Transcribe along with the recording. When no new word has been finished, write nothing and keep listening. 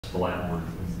the landlord.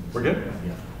 We're good?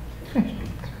 Yeah.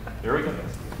 There we go.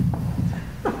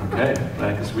 Okay,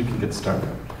 I guess we can get started.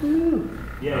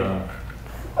 Yay.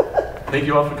 Thank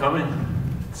you all for coming.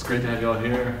 It's great to have you all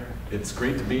here. It's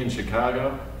great to be in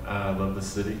Chicago. I love the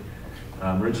city.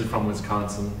 I'm originally from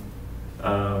Wisconsin.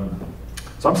 So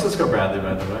I'm Cisco Bradley,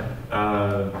 by the way.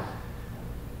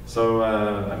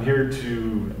 I'm here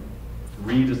to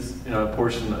read a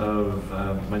portion of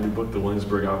my new book, The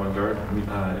Williamsburg Avant-Garde,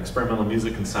 Experimental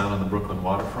Music and Sound on the Brooklyn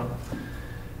Waterfront.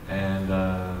 And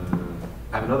I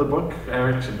have another book,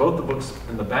 actually both the books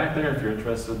in the back there if you're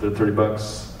interested, they're $30.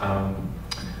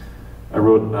 I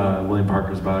wrote William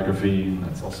Parker's biography, and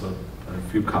that's also a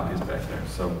few copies back there.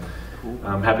 So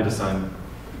I'm happy to sign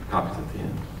copies at the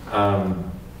end.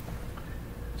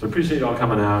 So I appreciate you all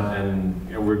coming out, and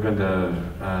we're going to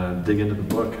dig into the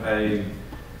book. I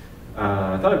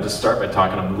thought I'd just start by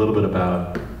talking a little bit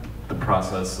about the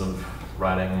process of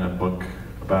writing a book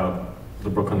about the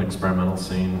Brooklyn experimental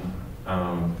scene.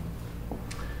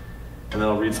 And then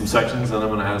I'll read some sections, and I'm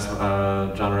going to ask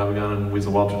Jon Irabagon and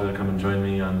Weasel Walter to come and join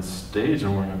me on stage,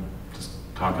 and we're going to just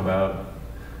talk about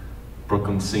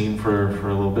Brooklyn scene for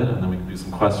a little bit, and then we can do some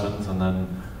questions, and then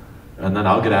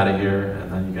I'll get out of here,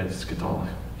 and then you guys get to all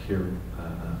hear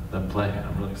them play.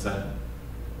 I'm really excited.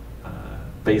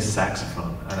 Bass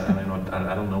saxophone.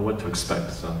 I don't know what to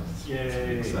expect, so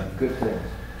Yay. Excited. Good thing.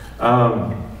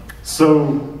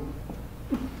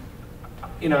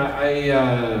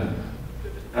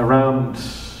 Around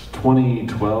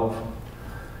 2012,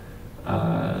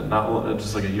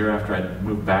 just like a year after I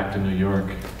moved back to New York,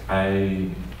 I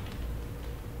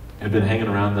had been hanging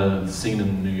around the scene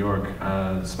in New York,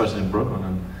 especially in Brooklyn,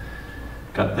 and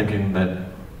got thinking that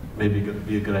maybe it would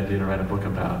be a good idea to write a book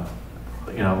about,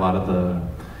 a lot of the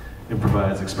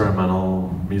improvised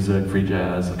experimental music, free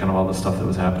jazz, kind of all the stuff that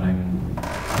was happening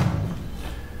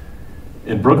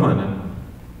in Brooklyn.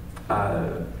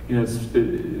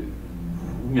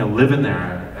 And living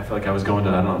there, I feel like I was going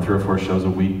to, 3 or 4 shows a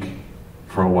week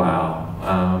for a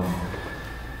while,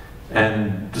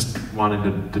 and just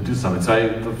wanted to do something.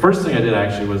 So the first thing I did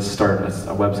actually was start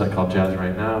a website called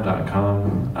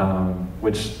jazzrightnow.com,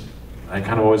 which I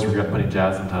kind of always regret putting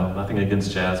jazz in title. Nothing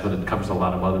against jazz, but it covers a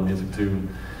lot of other music too.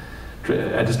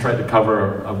 I just tried to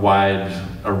cover a wide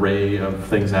array of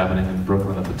things happening in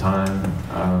Brooklyn at the time,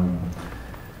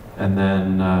 and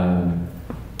then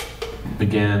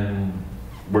began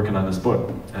working on this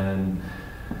book. And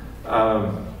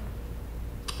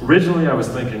originally I was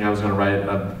thinking I was going to write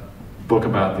a book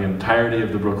about the entirety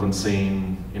of the Brooklyn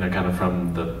scene, kind of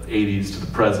from the 80s to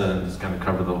the present, just kind of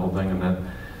cover the whole thing. And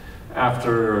then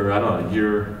after, a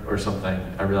year or something,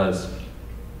 I realized,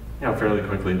 fairly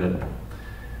quickly that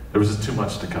there was just too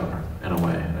much to cover, in a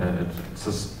way. It's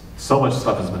just, so much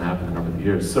stuff has been happening over the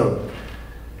years. So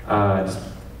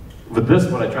with this,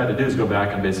 what I tried to do is go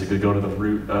back and basically go to the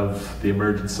root of the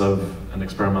emergence of an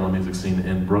experimental music scene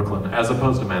in Brooklyn, as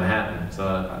opposed to Manhattan.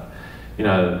 So,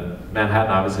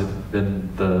 Manhattan obviously had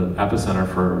been the epicenter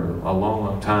for a long,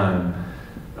 long time.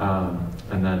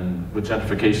 And then with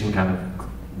gentrification kind of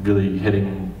really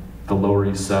hitting the Lower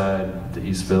East Side, the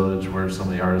East Village, where so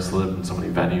many artists lived and so many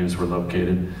venues were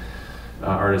located.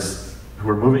 Artists who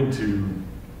were moving to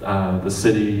the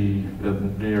city,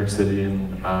 New York City,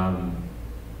 in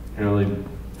early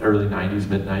 90s,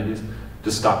 mid 90s,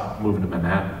 just stopped moving to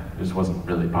Manhattan. It just wasn't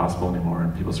really possible anymore,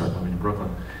 and people started moving to Brooklyn.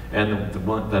 And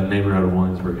the neighborhood of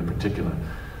Williamsburg in particular,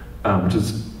 which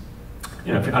is,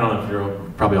 I don't know if you're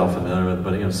probably all familiar with it,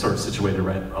 but sort of situated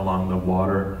right along the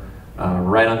water,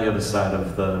 right on the other side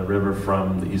of the river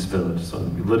from the East Village. So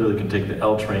you literally can take the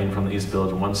L train from the East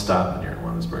Village, one stop, and you're in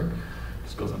Williamsburg. It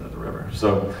just goes under the river.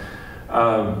 So,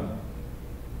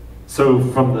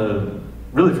 from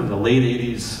the late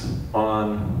 80s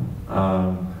on,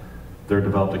 there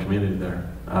developed a community there.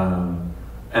 And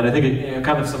I think it,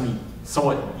 kind of some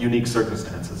somewhat unique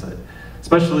circumstances,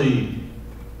 especially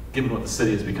given what the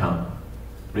city has become.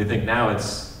 I mean, I think now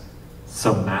it's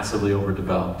so massively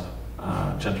overdeveloped,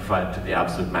 gentrified to the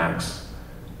absolute max.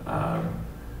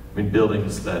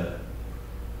 Buildings that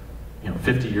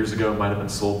 50 years ago might have been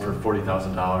sold for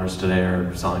 $40,000 today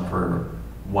are selling for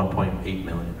 1.8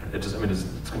 million.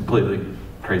 It's completely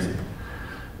crazy.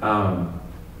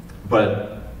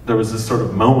 But there was this sort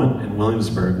of moment in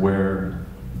Williamsburg where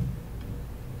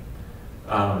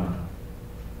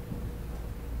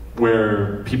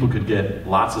people could get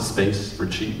lots of space for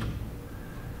cheap,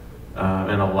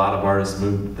 and a lot of artists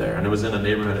moved there. And it was in a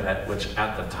neighborhood which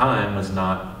at the time was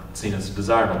not seen as a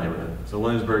desirable neighborhood. So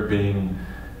Williamsburg being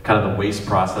kind of the waste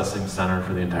processing center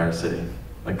for the entire city.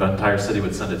 Like the entire city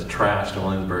would send its trash to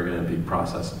Williamsburg and it'd be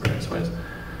processed in various ways.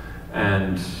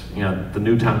 And the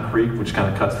Newtown Creek, which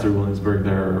kind of cuts through Williamsburg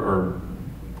there, or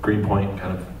Greenpoint,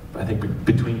 kind of, I think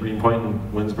between Greenpoint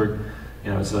and Williamsburg,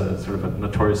 it's a sort of a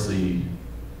notoriously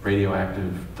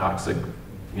radioactive, toxic,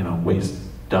 waste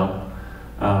dump,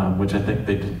 which I think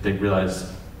they realized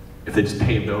if they just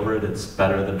paved over it, it's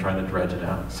better than trying to dredge it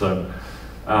out. So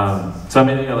I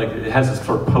mean, like it has this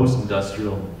sort of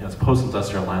post-industrial, it's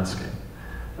post-industrial landscape.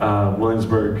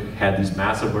 Williamsburg had these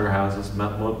massive warehouses,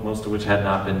 most of which had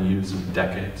not been used in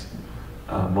decades.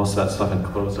 Most of that stuff had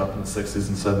closed up in the 60s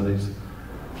and 70s.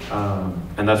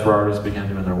 And that's where artists began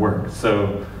doing their work.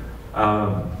 So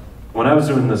when I was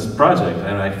doing this project,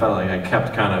 and I felt like I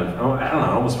kept kind of, I don't know, it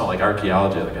almost felt like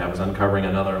archaeology, like I was uncovering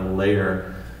another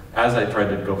layer as I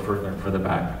tried to go further and further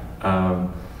back.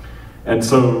 And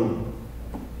so,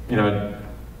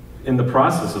 in the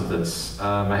process of this,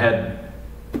 I had,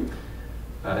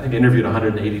 I think, interviewed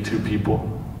 182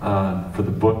 people for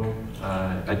the book.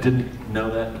 I didn't know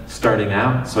that starting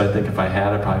out, so I think if I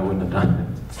had, I probably wouldn't have done it.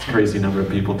 It's a crazy number of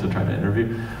people to try to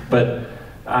interview. But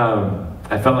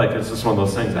I felt like it's just one of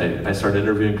those things. I started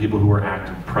interviewing people who were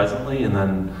active presently, and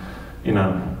then,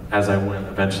 as I went,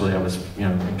 eventually I was,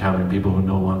 encountering people who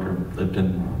no longer lived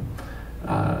in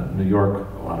New York.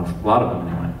 A lot of them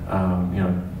anyway.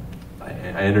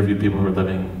 I interviewed people who were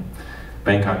living in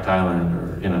Bangkok, Thailand,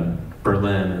 or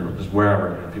Berlin, or just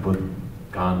wherever. People had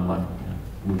gone, left,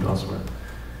 moved elsewhere.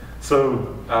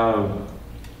 So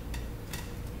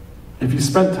if you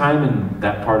spend time in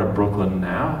that part of Brooklyn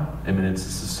now, I mean, it's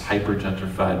this hyper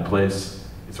gentrified place.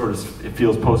 It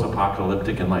feels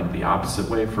post-apocalyptic in like the opposite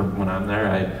way from when I'm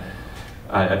there.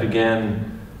 I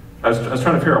was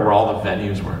trying to figure out where all the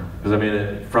venues were, because I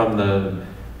mean, from the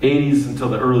 80s until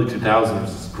the early 2000s, there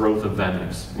was this growth of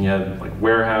venues. And you had like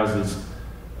warehouses,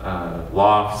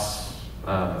 lofts,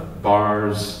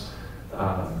 bars,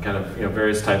 kind of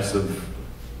various types of.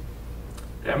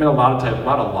 I mean, a lot of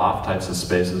loft types of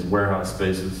spaces, warehouse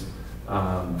spaces,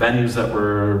 venues that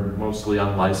were mostly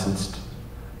unlicensed.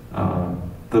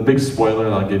 The big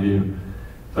spoiler I'll give you,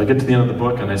 if I get to the end of the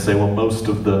book and I say, well, most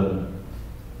of the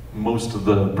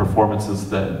performances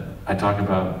that I talk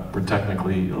about were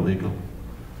technically illegal.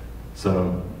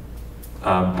 So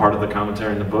part of the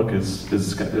commentary in the book is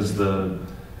the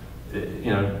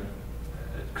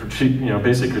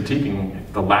basically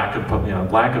critiquing the lack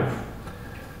of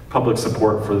public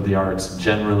support for the arts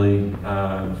generally,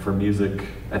 for music,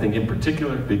 I think in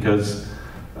particular, because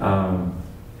I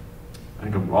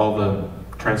think of all the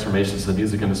transformations to the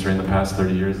music industry in the past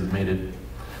 30 years has made it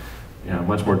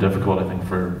much more difficult, I think,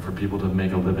 for people to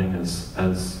make a living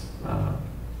as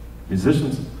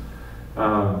musicians.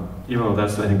 Even though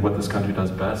that's, I think, what this country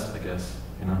does best, I guess,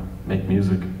 make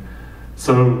music.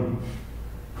 So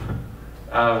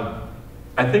I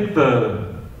think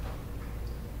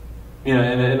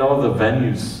in all the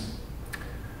venues,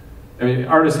 I mean,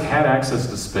 artists had access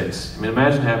to space. I mean,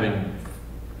 imagine having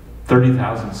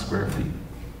 30,000 square feet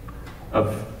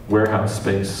of warehouse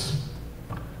space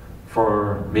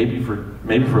for maybe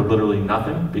for literally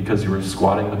nothing, because you were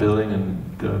squatting the building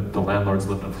and the landlords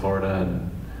lived in Florida and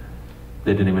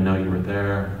they didn't even know you were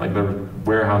there. Like, there were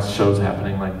warehouse shows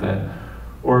happening like that.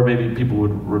 Or maybe people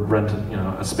would rent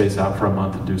a space out for a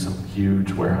month and do some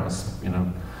huge warehouse,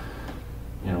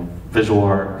 visual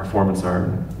art, performance art,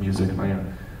 music.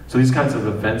 So these kinds of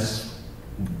events,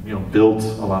 built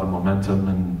a lot of momentum,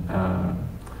 and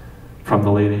from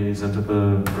the late 80s into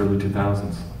the early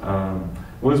 2000s.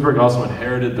 Williamsburg also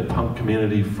inherited the punk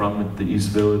community from the East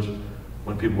Village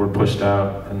when people were pushed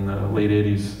out in the late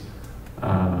 80s,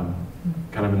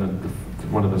 kind of in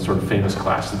one of the sort of famous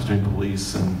clashes between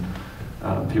police and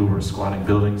people who were squatting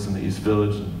buildings in the East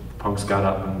Village. And punks got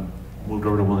up and moved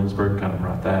over to Williamsburg, kind of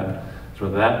brought that. So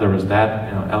there was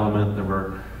that element. There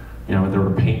were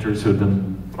painters who had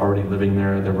been already living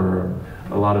there. There were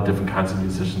a lot of different kinds of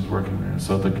musicians working there.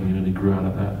 So the community grew out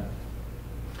of that.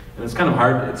 And it's kind of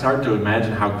hard. It's hard to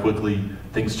imagine how quickly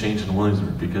things changed in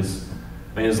Williamsburg, because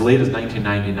I mean, as late as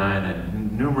 1999, I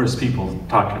had numerous people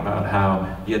talking about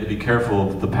how you had to be careful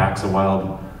of the packs of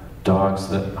wild dogs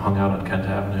that hung out on Kent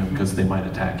Avenue because they might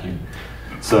attack you.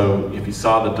 So if you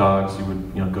saw the dogs, you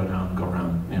would go down, go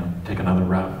around, take another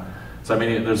route. So I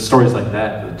mean, there's stories like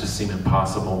that just seem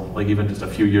impossible. Like even just a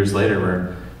few years later,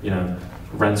 where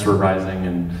rents were rising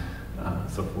and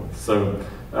so forth. So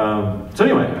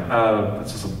anyway,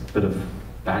 that's just a bit of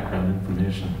background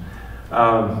information.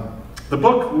 The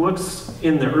book looks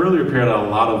in the earlier period at a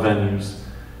lot of venues,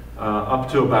 up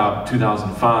to about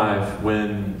 2005,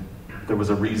 when there was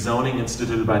a rezoning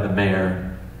instituted by the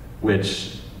mayor,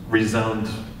 which rezoned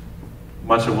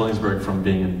much of Williamsburg from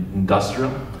being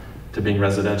industrial to being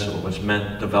residential, which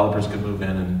meant developers could move in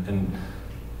and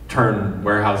turn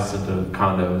warehouses into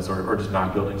condos or just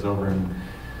knock buildings over.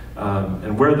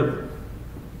 And where the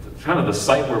kind of the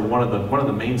site where one of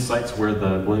the main sites where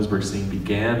the Williamsburg scene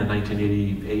began in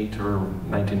 1988 or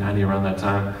 1990, around that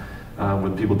time,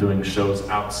 with people doing shows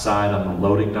outside on the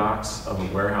loading docks of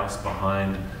a warehouse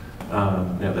behind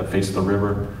that faced the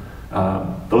river.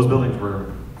 Those buildings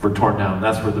were torn down.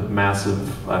 That's where the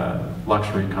massive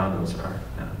luxury condos are.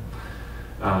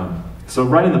 Yeah. So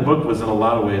writing the book was in a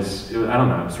lot of ways, I don't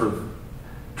know, I'm sort of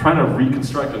trying to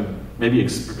reconstruct and maybe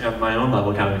at my own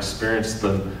level kind of experience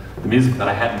the music that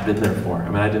I hadn't been there for. I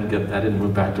mean, I didn't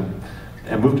move back to,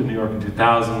 I moved to New York in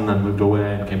 2000, then moved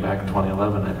away and came back in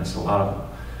 2011. I missed a lot of it.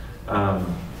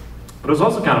 But it was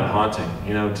also kind of haunting,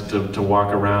 you know, to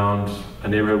walk around a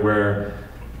neighborhood where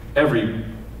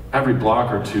every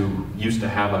block or two used to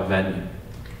have a venue,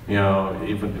 you know,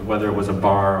 even whether it was a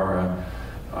bar or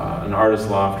an artist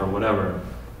loft or whatever,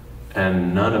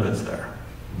 and none of it's there.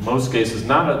 In most cases,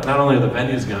 not only are the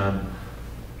venues gone,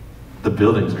 the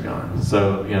buildings are gone.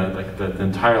 So, you know, like the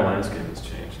entire landscape has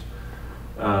changed.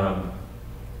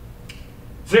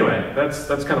 So anyway, that's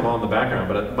kind of all in the background,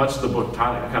 but much of the book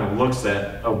kind of looks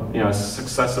at a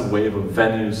successive wave of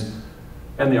venues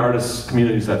and the artists'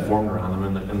 communities that formed around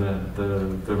them, and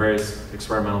the various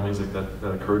experimental music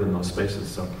that occurred in those spaces.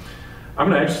 So I'm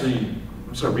going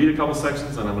to read a couple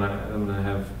sections, and I'm going to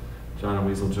have Jon and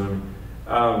Weasel join me.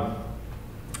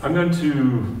 I'm going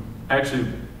to actually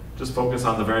just focus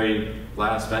on the very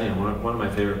last venue, one of my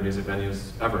favorite music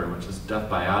venues ever, which is Death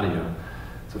by Audio.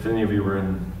 So if any of you were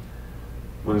in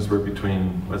Williamsburg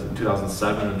between, was it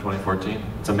 2007 and 2014?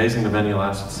 It's amazing the venue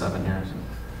lasted 7 years.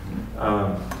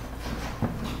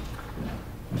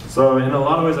 So in a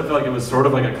lot of ways, I feel like it was sort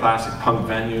of like a classic punk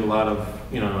venue. A lot of,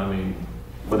 I mean,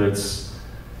 whether it's,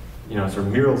 sort of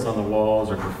murals on the walls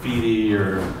or graffiti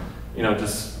or,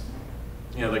 just,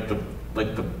 like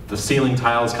the ceiling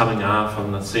tiles coming off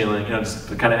on the ceiling, just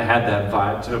kind of had that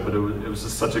vibe to it. But it was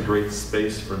just such a great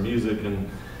space for music, and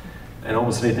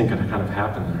almost anything could kind of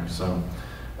happen there. So.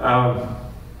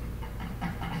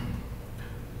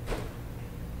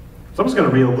 So I'm just going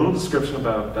to read a little description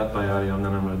about Death by Audio, and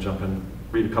then I'm going to jump in,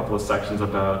 read a couple of sections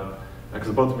about, because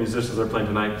both the musicians that are playing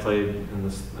tonight played in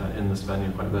this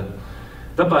venue quite a bit.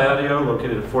 Death by Audio,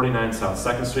 located at 49 South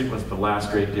 2nd Street, was the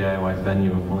last great DIY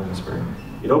venue in Williamsburg.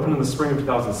 It opened in the spring of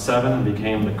 2007 and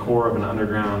became the core of an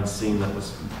underground scene that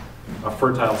was a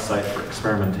fertile site for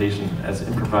experimentation as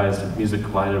improvised music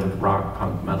collided with rock,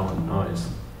 punk, metal, and noise.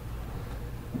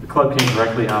 The club came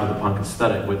directly out of the punk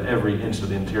aesthetic, with every inch of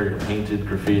the interior painted,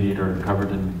 graffitied, or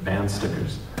covered in band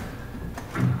stickers.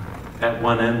 At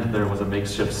one end, there was a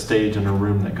makeshift stage in a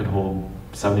room that could hold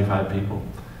 75 people,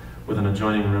 with an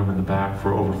adjoining room in the back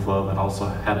for overflow that also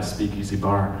had a speakeasy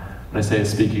bar. When I say a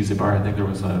speakeasy bar, I think there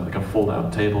was like a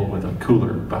fold-out table with a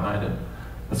cooler behind it.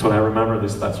 That's what I remember. At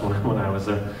least that's when I was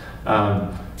there,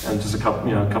 and just a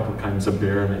couple of kinds of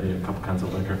beer, maybe a couple kinds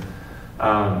of liquor,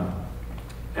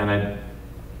 and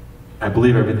I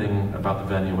believe everything about the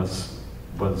venue was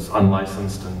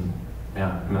unlicensed, and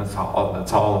yeah, and that's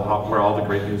where all the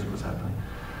great music was happening,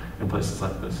 in places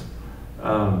like this.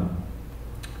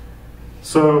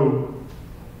 So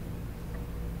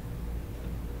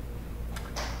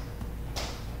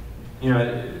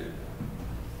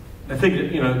I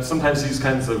think sometimes these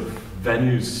kinds of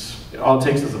venues, all it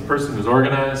takes is a person who's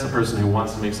organized, a person who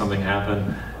wants to make something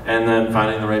happen, and then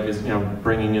finding the right,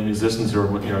 bringing in musicians who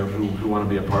want to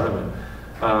be a part of it.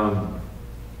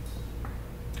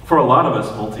 For a lot of us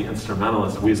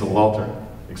multi-instrumentalists, Weasel Walter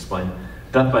explained,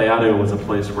 Death by Audio was a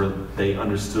place where they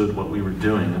understood what we were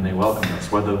doing, and they welcomed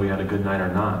us, whether we had a good night or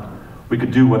not. We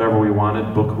could do whatever we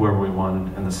wanted, book whoever we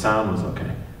wanted, and the sound was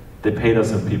okay. They paid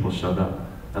us if people showed up.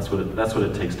 That's what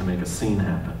it takes to make a scene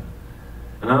happen.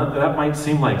 And that might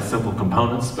seem like simple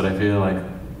components, but I feel like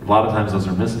a lot of times those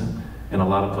are missing in a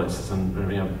lot of places, and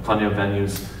plenty of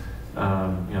venues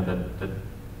that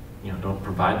don't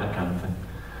provide that kind of thing.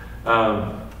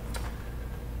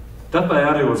 Death by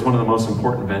Audio was one of the most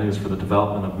important venues for the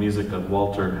development of music that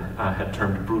Walter had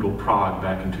termed brutal prog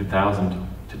back in 2000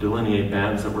 to delineate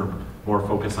bands that were more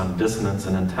focused on dissonance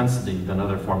and intensity than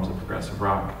other forms of progressive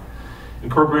rock.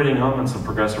 Incorporating elements of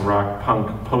progressive rock,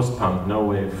 punk, post-punk,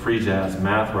 no-wave, free jazz,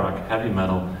 math rock, heavy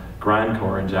metal,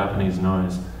 grindcore, and Japanese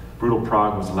noise, brutal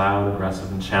prog was loud, aggressive,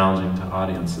 and challenging to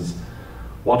audiences.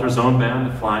 Walter's own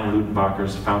band, the Flying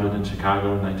Lutenbachers, founded in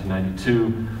Chicago in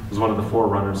 1992, was one of the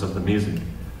forerunners of the music.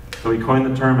 So he coined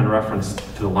the term in reference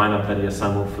to the lineup that he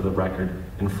assembled for the record,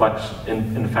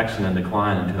 Infection and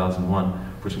Decline in 2001,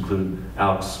 which included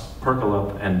Alex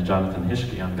Perkolup and Jonathan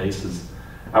Hischke on basses,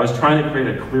 I was trying to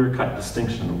create a clear-cut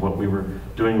distinction of what we were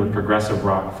doing with progressive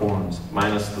rock forms,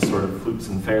 minus the sort of flutes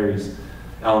and fairies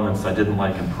elements I didn't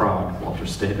like in Prague, Walter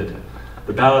stated.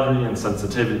 The balladry and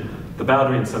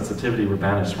sensitivity were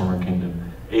banished from our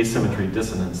kingdom. Asymmetry,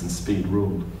 dissonance, and speed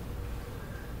ruled.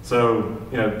 So,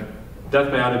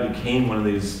 Death by Audio became one of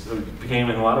these, became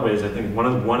in a lot of ways, I think, one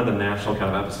of the national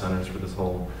kind of epicenters for this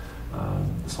whole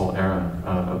era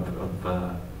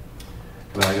of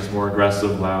I guess, more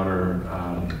aggressive, louder,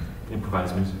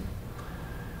 improvised music.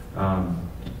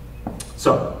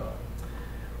 So,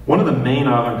 one of the main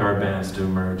avant-garde bands to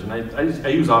emerge, and I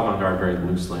use avant-garde very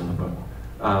loosely in the book.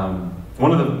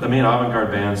 One of the main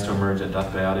avant-garde bands to emerge at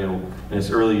Death by Audio in its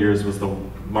early years was the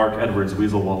Mark Edwards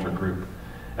Weasel Walter group.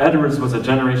 Edwards was a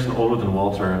generation older than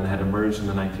Walter and had emerged in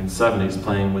the 1970s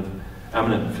playing with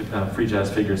eminent free jazz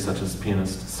figures such as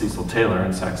pianist Cecil Taylor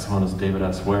and saxophonist David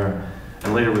S. Ware,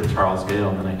 and later with Charles Gale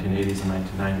in the 1980s and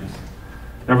 1990s.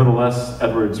 Nevertheless,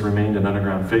 Edwards remained an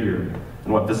underground figure,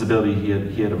 and what visibility he had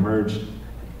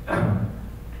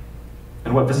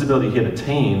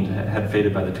attained had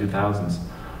faded by the 2000s.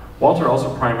 Walter,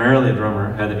 also primarily a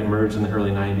drummer, had emerged in the early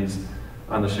 90s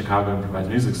on the Chicago improvised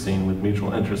music scene with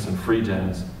mutual interests in free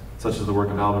jazz, such as the work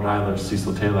of Albert Ayler,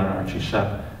 Cecil Taylor, and Archie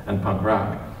Shepp, and punk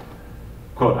rock.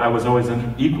 Quote, I was always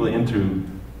equally into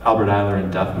Albert Ayler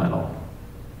and death metal,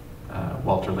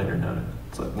 Walter later noted.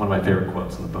 It's one of my favorite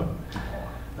quotes in the book.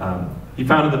 He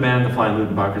founded the band The Flying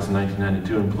Ludenbachers in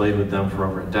 1992 and played with them for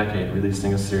over a decade,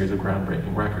 releasing a series of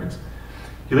groundbreaking records.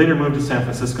 He later moved to San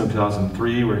Francisco in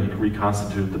 2003, where he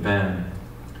reconstituted the band.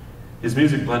 His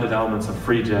music blended elements of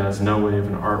free jazz, no wave,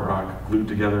 and art rock, glued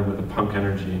together with a punk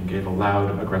energy, and gave a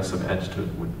loud, aggressive edge to it.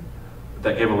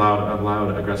 That gave a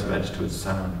loud, aggressive edge to its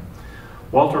sound.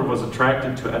 Walter was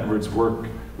attracted to Edwards' work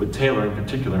with Taylor in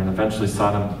particular, and eventually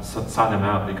sought him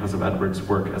out because of Edwards'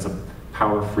 work as a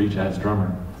power free jazz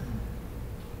drummer.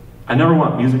 I never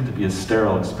want music to be a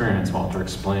sterile experience, Walter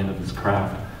explained of his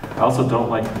craft. I also don't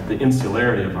like the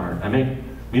insularity of art. I make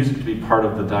music to be part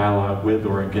of the dialogue with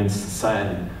or against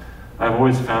society. I've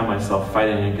always found myself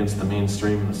fighting against the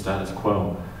mainstream and the status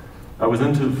quo. I was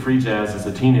into free jazz as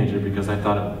a teenager because I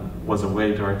thought it was a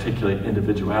way to articulate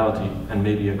individuality and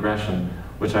maybe aggression,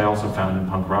 which I also found in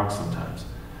punk rock sometimes.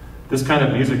 This kind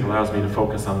of music allows me to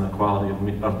focus on the quality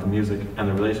of the music and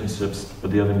the relationships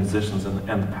with the other musicians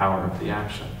and the power of the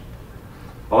action.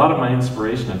 A lot of my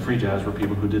inspiration in free jazz were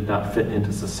people who did not fit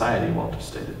into society, Walter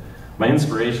stated. My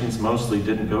inspirations mostly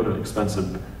didn't go to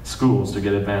expensive schools to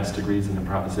get advanced degrees in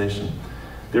improvisation.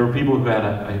 They were people who had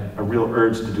a real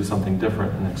urge to do something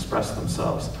different and express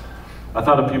themselves. I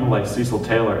thought of people like Cecil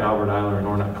Taylor, Albert Ayler, and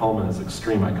Ornette Coleman as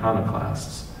extreme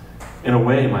iconoclasts. In a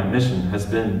way, my mission has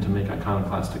been to make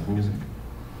iconoclastic music.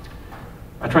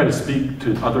 I try to speak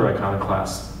to other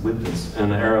iconoclasts with this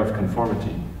in an era of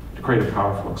conformity to create a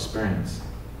powerful experience.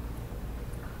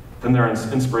 Then there are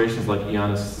inspirations like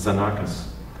Ioannis Xenakis.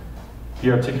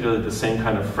 He articulated the same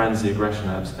kind of frenzy, aggression,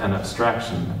 and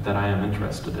abstraction that I am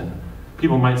interested in.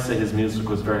 People might say his music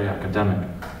was very academic,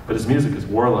 but his music is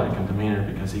warlike in demeanor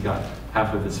because he got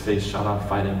half of his face shot off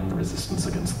fighting in the resistance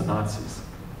against the Nazis.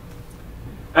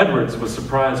 Edwards was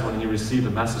surprised when he received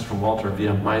a message from Walter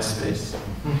via MySpace.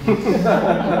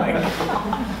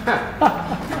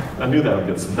 I knew that would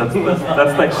get some. That's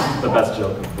like the best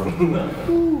joke in the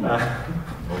book.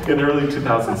 In early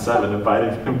 2007,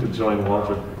 invited him to join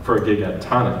Walter for a gig at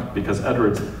Tonic because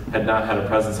Edwards had not had a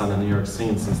presence on the New York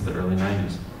scene since the early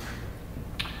 90s.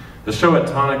 The show at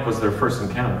Tonic was their first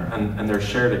encounter, and their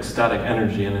shared ecstatic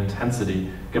energy and intensity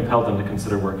compelled them to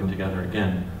consider working together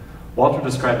again. Walter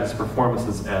described his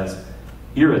performances as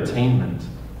irritainment,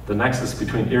 the nexus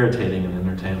between irritating and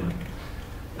entertainment.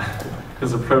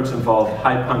 His approach involved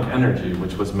high punk energy,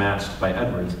 which was matched by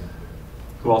Edwards,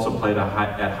 who also played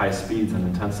at high speeds and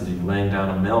intensity, laying down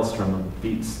a maelstrom of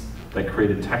beats that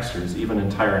created textures, even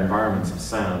entire environments of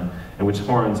sound, in which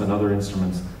horns and other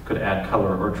instruments could add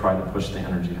color or try to push the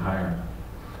energy higher.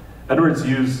 Edwards'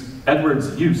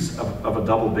 use of a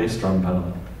double bass drum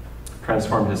pedal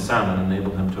transformed his sound and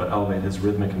enabled him to elevate his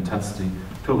rhythmic intensity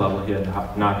to a level he had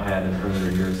not had in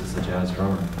earlier years as a jazz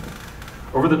drummer.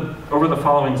 Over the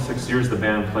following 6 years, the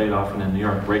band played often in New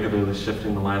York, regularly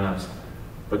shifting the lineups,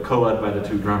 but co-led by the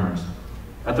two drummers.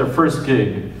 At their first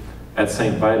gig at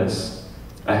St. Vitus,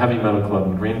 a heavy metal club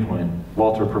in Greenpoint,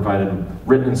 Walter provided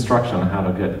written instruction on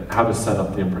how to set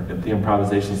up the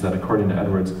improvisations that, according to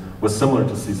Edwards, was similar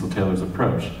to Cecil Taylor's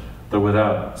approach, though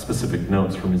without specific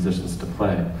notes for musicians to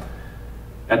play.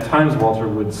 At times, Walter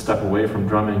would step away from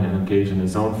drumming and engage in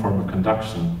his own form of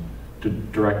conduction to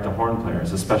direct the horn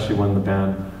players, especially when the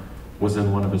band was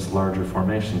in one of its larger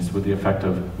formations, with the effect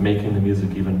of making the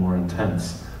music even more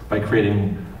intense by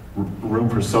creating room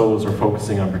for solos or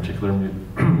focusing on particular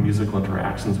musical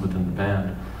interactions within the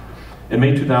band. In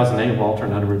May 2008, Walter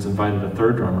and Edwards invited a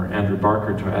third drummer, Andrew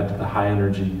Barker, to add to the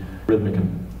high-energy rhythmic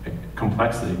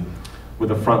complexity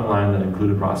with a front line that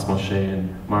included Ross Moshe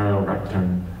and Mario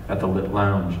Rechtern at the Lit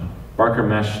Lounge. Barker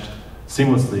meshed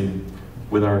seamlessly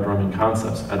with our drumming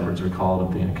concepts, Edwards recalled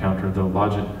of the encounter, though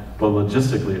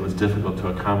logistically it was difficult to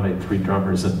accommodate 3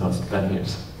 drummers in most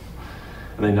venues.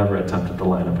 And they never attempted the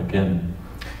lineup again.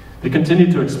 They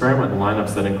continued to experiment in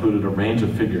lineups that included a range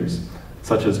of figures,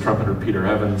 such as trumpeter Peter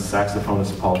Evans,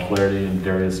 saxophonist Paul Flaherty and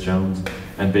Darius Jones,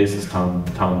 and bassist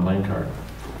Tom Blanchard.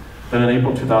 Then in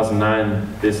April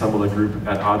 2009, they assembled a group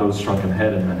at Otto's Shrunken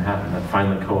Head in Manhattan that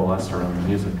finally coalesced around the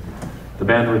music. The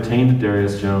band retained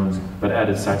Darius Jones, but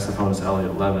added saxophonist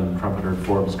Elliot Levin, trumpeter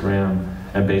Forbes Graham,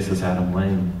 and bassist Adam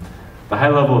Lane. The high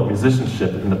level of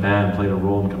musicianship in the band played a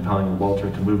role in compelling Walter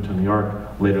to move to New York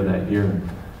later that year,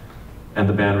 and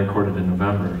the band recorded in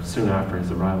November, soon after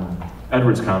his arrival.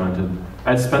 Edwards commented,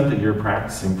 "I had spent the year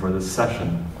practicing for this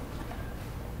session."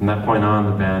 From that point on,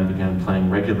 the band began playing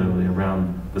regularly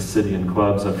around the city in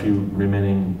clubs, a few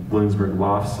remaining Williamsburg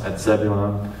lofts, at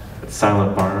Zebulon, at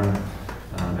Silent Barn,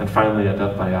 and finally at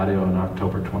Death by Audio in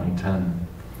October 2010.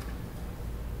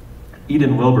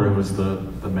 Eden Wilbur, who was the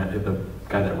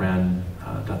guy that ran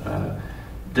Death by Audio,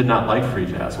 did not like free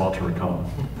jazz, Walter recalled.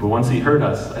 But once he heard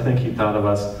us, I think he thought of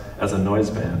us as a noise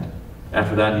band.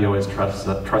 After that, he always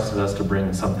trusted us to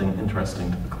bring something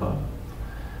interesting to the club.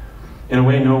 In a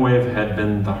way, No Wave had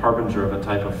been the harbinger of a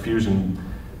type of fusion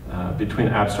between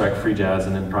abstract free jazz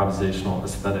and improvisational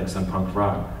aesthetics and punk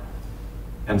rock,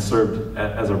 and served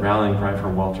as a rallying cry for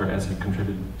Walter as he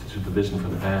contributed to the vision for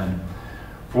the band.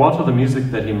 For Walter, the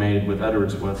music that he made with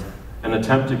Edwards was an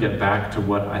attempt to get back to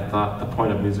what I thought the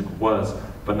point of music was,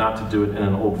 but not to do it in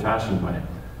an old-fashioned way.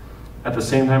 At the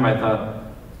same time, I thought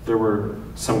there were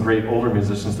some great older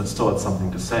musicians that still had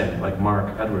something to say, like Mark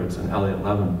Edwards and Elliot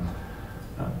Levin.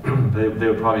 They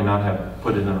would probably not have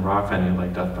put it in a rock venue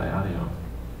like Death by Audio.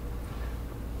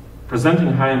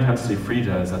 Presenting high-intensity free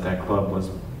jazz at that club was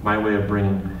my way of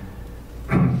bringing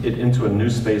it into a new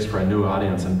space for a new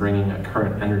audience and bringing a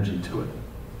current energy to it.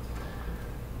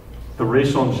 The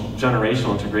racial and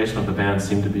generational integration of the band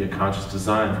seemed to be a conscious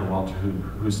design for Walter,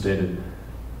 who stated,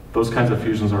 "Those kinds of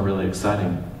fusions are really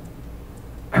exciting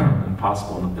and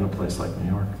possible in a place like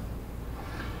New York."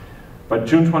 By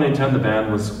June 2010, the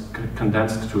band was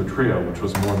condensed to a trio, which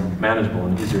was more manageable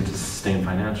and easier to sustain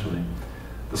financially.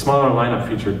 The smaller lineup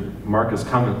featured Marcus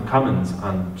Cummins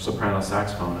on soprano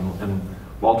saxophone, and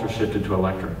Walter shifted to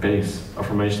electric bass, a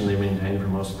formation they maintained for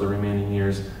most of the remaining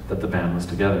years that the band was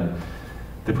together.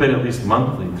 They played at least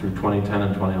monthly through 2010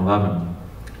 and 2011,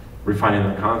 refining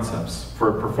their concepts.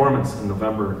 For a performance in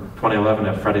November 2011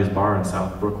 at Freddy's Bar in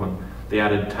South Brooklyn, they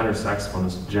added tenor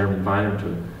saxophonist Jeremy Viner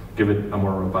to give it a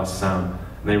more robust sound.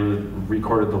 And they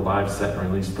recorded the live set and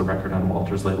released the record on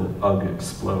Walter's label Ugh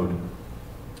Explode.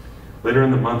 Later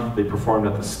in the month, they performed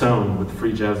at the Stone with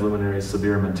free jazz luminaries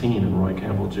Sabir Mateen and Roy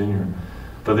Campbell Jr.,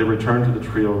 though they returned to the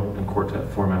trio and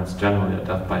quartet formats generally at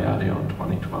Death by Audio in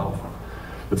 2012,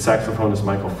 with saxophonist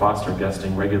Michael Foster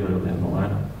guesting regularly in the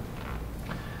lineup.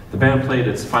 The band played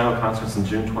its final concerts in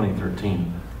June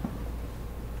 2013.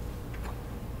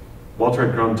 Walter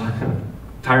had grown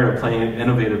tired of playing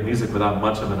innovative music without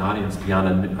much of an audience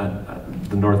beyond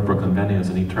the North Brooklyn venues,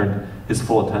 and he turned his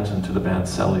full attention to the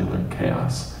band's Cellular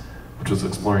Chaos, which was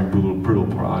exploring brutal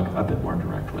prog a bit more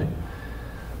directly.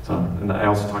 So, and I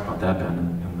also talk about that band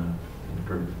in the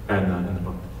group and in the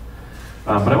book.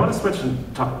 But I want to switch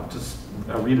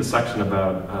and read a section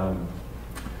about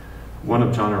one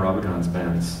of Jon Irabagon's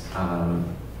bands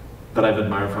that I've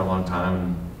admired for a long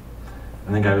time. And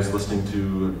I think I was listening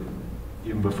to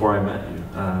even before I met you.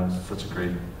 Such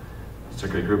a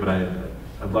great group, but I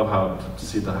love to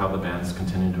see how the band's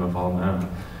continue to evolve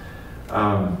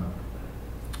now.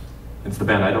 It's the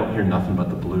band I Don't Hear Nothing But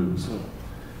the Blues.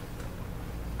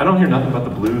 I Don't Hear Nothing But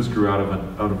the Blues grew out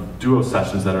of duo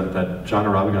sessions that Jon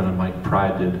Irabagon and Mike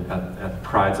Pride did at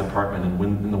Pride's apartment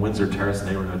in the Windsor Terrace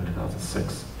neighborhood in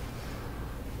 2006.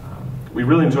 We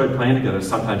really enjoyed playing together,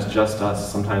 sometimes just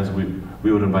us, sometimes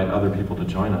we would invite other people to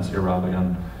join us.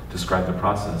 Irabagon described the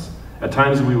process. At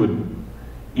times we would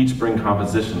each bring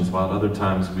compositions, while at other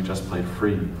times we just played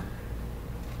free.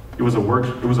 It was a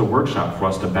workshop for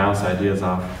us to bounce ideas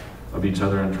off of each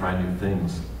other and try new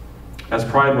things. As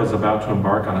Pride was about to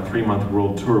embark on a 3-month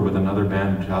world tour with another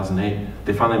band in 2008,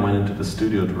 they finally went into the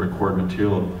studio to record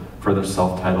material for their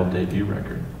self-titled debut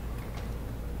record.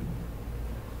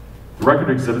 The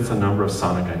record exhibits a number of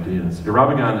sonic ideas.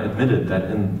 Irabagon admitted that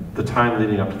in the time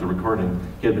leading up to the recording,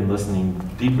 he had been listening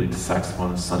deeply to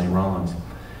saxophonist Sonny Rollins.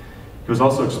 He was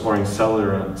also exploring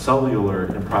cellular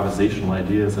improvisational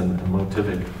ideas and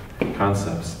motivic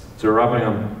concepts. So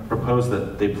Irabagon proposed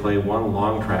that they play one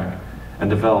long track and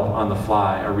develop on the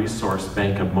fly a resource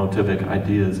bank of motivic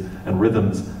ideas and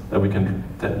rhythms that we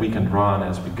can draw on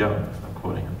as we go. I'm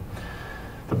quoting him.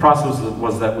 The process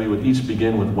was that we would each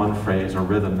begin with one phrase or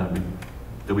rhythm that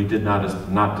we did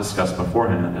not discuss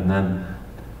beforehand, and then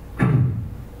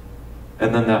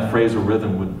that phrase or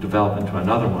rhythm would develop into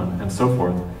another one, and so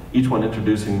forth, each one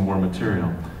introducing more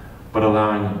material, but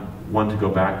allowing one to go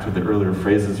back to the earlier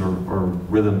phrases or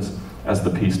rhythms as the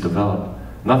piece developed.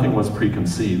 Nothing was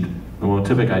preconceived. The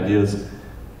motivic ideas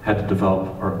had to develop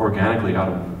organically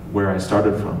out of where I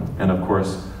started from, and of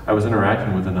course, I was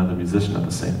interacting with another musician at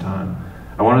the same time.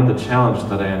 I wanted the challenge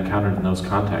that I encountered in those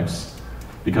contexts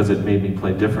because it made me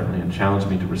play differently and challenged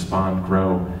me to respond,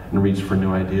 grow, and reach for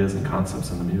new ideas and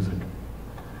concepts in the music.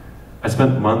 I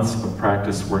spent months of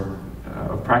practice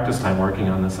time working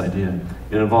on this idea.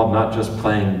 It involved not just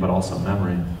playing, but also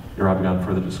memory. Irabagon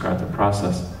further described the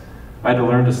process. I had to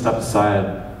learn to step aside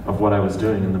of what I was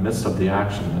doing in the midst of the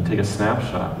action and take a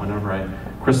snapshot whenever I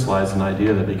crystallized an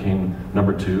idea that became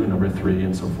number 2, number 3,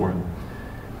 and so forth.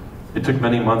 It took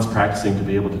many months practicing to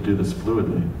be able to do this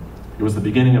fluidly. It was the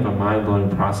beginning of a mind-blowing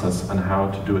process on how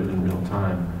to do it in real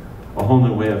time, a whole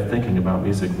new way of thinking about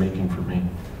music making for me.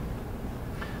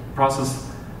 The process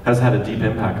has had a deep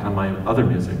impact on my other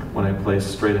music. When I play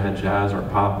straight-ahead jazz or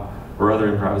pop or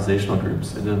other improvisational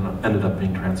groups, it ended up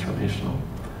being transformational.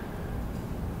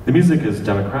 The music is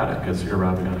democratic, as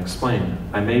Irabagon explained.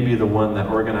 I may be the one that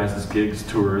organizes gigs,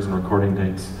 tours, and recording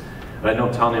dates, but I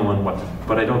don't tell anyone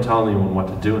what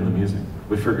to do in the music.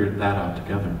 We figured that out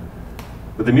together.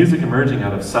 With the music emerging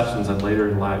out of sessions and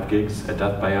later live gigs at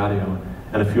Death by Audio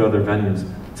and a few other venues,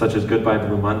 such as Goodbye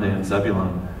Blue Monday and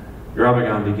Zebulon,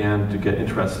 Irabagon began to get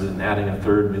interested in adding a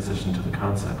third musician to the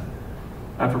concept.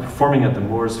 After performing at the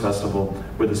Moors Festival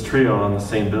with his trio on the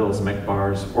same bill as Mick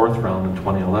Barr's Orthrealm in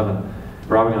 2011,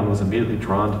 Irabagon was immediately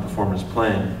drawn to the former's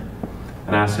playing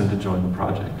and asked him to join the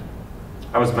project.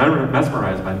 I was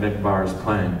mesmerized by Mick Barr's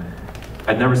playing.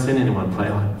 I'd never seen anyone play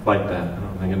like that. I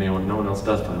don't think no one else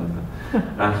does play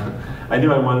like that. I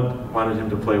knew I wanted him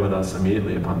to play with us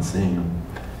immediately upon seeing him.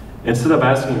 Instead of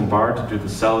asking Barr to do the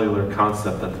cellular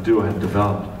concept that the duo had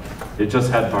developed, it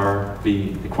just had Barr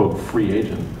be a, quote, free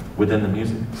agent within the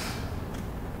music.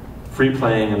 Free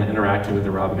playing and interacting with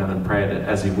Irabagon and Prayed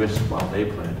as he wished while they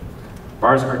played.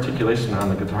 Barr's articulation on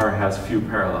the guitar has few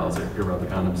parallels,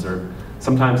 Irabagon observed.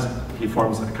 Sometimes he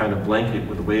forms a kind of blanket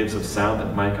with waves of sound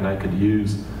that Mike and I could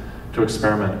use to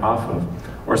experiment off of.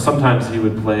 Or sometimes he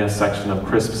would play a section of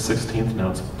crisp 16th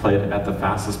notes played at the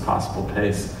fastest possible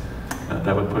pace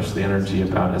that would push the energy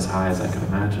about as high as I could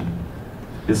imagine.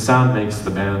 His sound makes the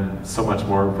band so much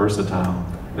more versatile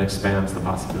and expands the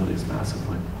possibilities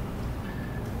massively.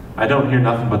 I Don't Hear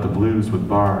Nothing But the Blues with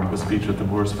Barr was featured at the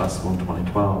Moors Festival in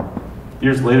 2012.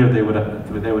 Years later, they would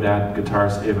add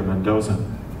guitarist Ava Mendoza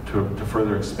to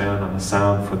further expand on the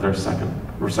sound for their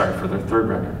third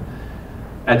record,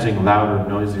 edging louder,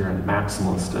 noisier, and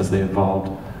maximalist as they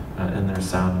evolved in their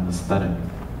sound and aesthetic.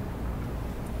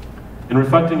 In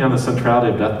reflecting on the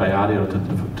centrality of Death by Audio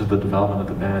to the development of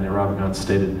the band, Irabagon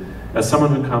stated, as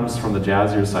someone who comes from the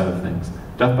jazzier side of things,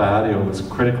 Death by Audio was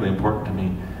critically important to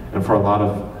me and for a lot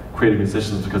of creative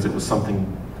musicians because it was something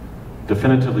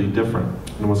definitively different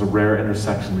and was a rare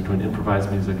intersection between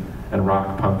improvised music and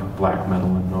rock, punk, black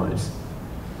metal, and noise.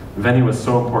 The venue was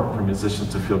so important for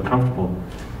musicians to feel comfortable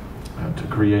to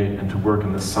create and to work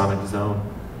in this sonic zone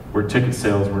where ticket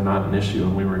sales were not an issue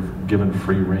and we were given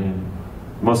free rein.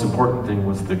 The most important thing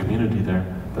was the community there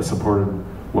that supported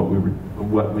what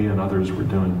we and others were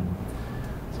doing.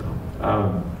 So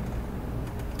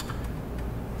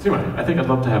anyway, I think I'd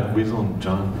love to have Weasel and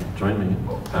Jon join me.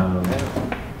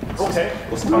 Okay.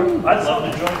 Let's talk. I'd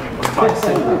love to join you. Let's talk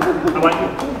sing. How about you?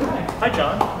 Hi,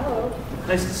 Jon. Hello.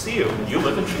 Nice to see you. You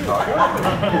live in Chicago.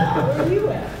 Where are you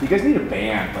at? You guys need a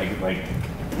band, like.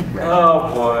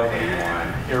 Oh boy.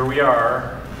 Here we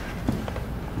are.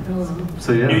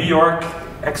 So yeah. New York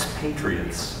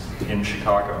expatriates in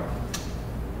Chicago.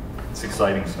 It's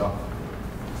exciting stuff.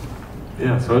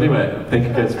 Yeah. So anyway, thank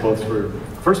you guys both for.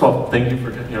 First of all, thank you for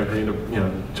getting to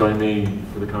join me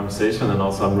for the conversation, and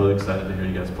also I'm really excited to hear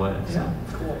you guys play. So. Yeah,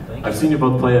 cool. Thank you. I've seen you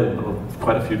both play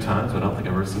quite a few times, but I don't think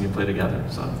I've ever seen you play together.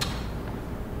 So.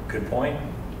 Good point.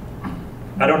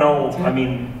 I don't know. I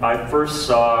mean, I first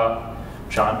saw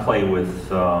Jon play with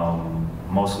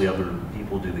mostly other people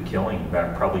people do the killing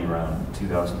back probably around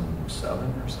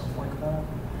 2007 or something like that.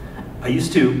 I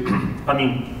used to, I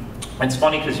mean, it's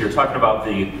funny because you're talking about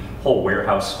the whole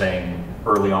warehouse thing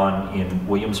early on in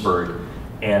Williamsburg,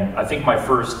 and I think my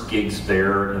first gigs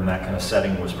there in that kind of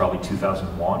setting was probably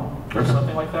 2001 or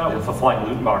something like that with the Flying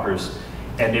Ludenbachers,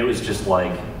 and it was just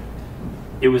like,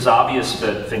 it was obvious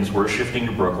that things were shifting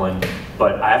to Brooklyn,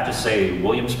 but I have to say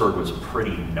Williamsburg was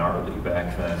pretty gnarly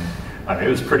back then. I mean, it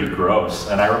was pretty gross,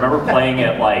 and I remember playing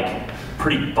at like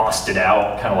pretty busted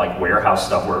out kind of like warehouse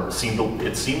stuff where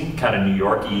it seemed kind of New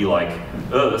York-y, like,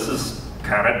 oh, this is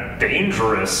kind of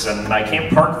dangerous and I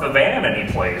can't park the van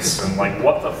anyplace and like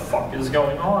what the fuck is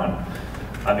going on?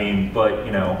 I mean, but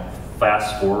you know,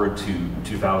 fast forward to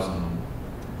 2000,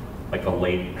 like the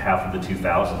late half of the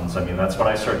 2000s, I mean, that's when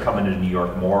I started coming to New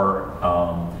York more.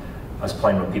 I was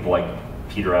playing with people like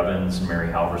Peter Evans and Mary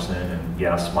Halverson, and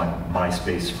yes, my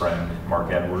MySpace friend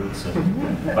Mark Edwards.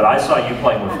 But I saw you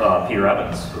playing with Peter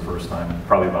Evans for the first time,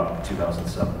 probably about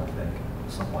 2007, I think,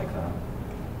 something like that.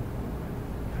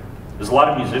 There's a lot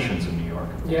of musicians in New York.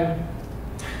 Yeah.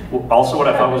 Well, also, what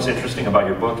I thought was interesting about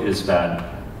your book is that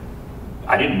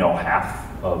I didn't know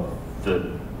half of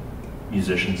the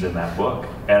musicians in that book.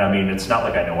 And I mean, it's not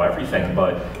like I know everything,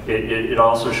 but it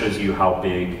also shows you how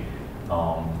big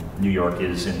New York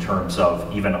is in terms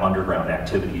of even underground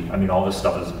activity. I mean, all this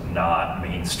stuff is not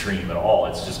mainstream at all.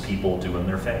 It's just people doing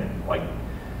their thing. Like,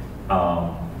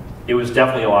 it was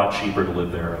definitely a lot cheaper to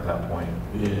live there at that point.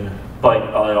 Yeah. But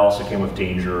it also came with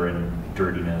danger and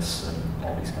dirtiness and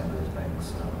all these kinds of things.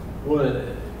 So. Well,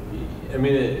 I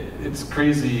mean, it's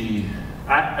crazy.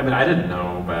 I mean, I didn't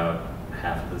know about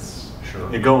half of this.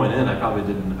 Sure. Going in, I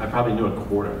probably knew a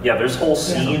quarter. Yeah, there's whole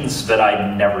scenes that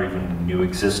I never even knew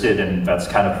existed, and that's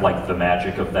kind of like the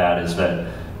magic of that, is that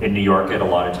in New York at a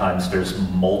lot of times there's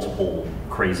multiple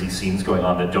crazy scenes going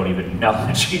on that don't even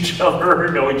acknowledge each other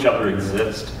or know each other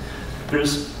exist.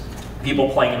 There's people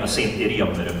playing in the same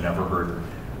idiom that have never heard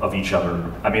of each other.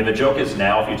 I mean, the joke is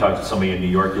now if you talk to somebody in New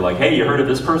York, you're like, hey, you heard of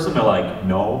this person? They're like,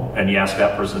 no. And you ask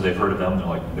that person if they've heard of them, they're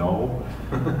like, no.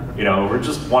 You know, we're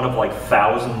just one of like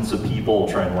thousands of people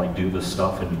trying to like do this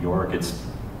stuff in New York. It's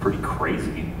pretty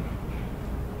crazy.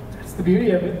 That's the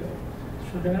beauty of it.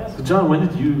 It's awesome. So John, when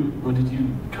did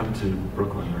you come to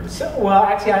Brooklyn? Or? So, well,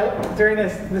 actually, during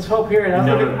this whole period,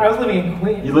 I was living in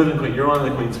Queens. You lived in Queens. You're one of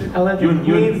the Queens too. I lived in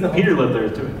Queens. Peter lived there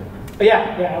too. But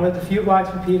yeah, I lived a few blocks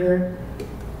from Peter,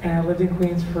 and I lived in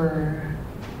Queens for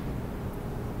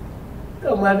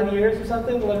 11 years or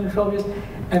something, 11 or 12 years,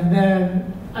 and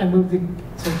then I moved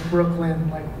to Brooklyn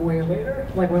like way later,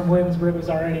 like when Williamsburg was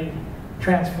already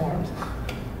transformed.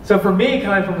 So for me,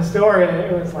 coming from Astoria,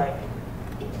 it was like,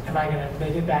 am I going to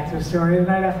make it back to Astoria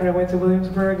tonight after I went to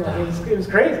Williamsburg? Like it was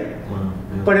crazy. Wow,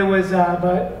 yeah. But it was,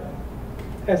 but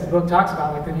as the book talks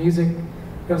about, like the music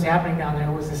that was happening down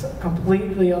there was this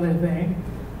completely other thing.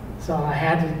 So I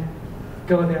had to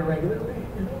go there regularly.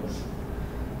 It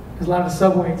was a lot of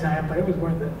subway time, but it was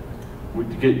worth it.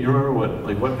 You remember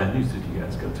what venues did you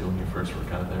guys go to when you first were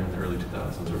kind of there in the early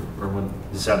 2000s, or when?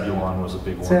 Zebulon was a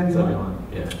big one. Zebulon.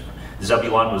 Yeah.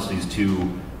 Zebulon was these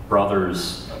two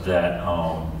brothers that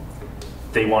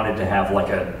they wanted to have like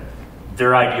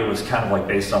their idea was kind of like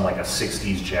based on like a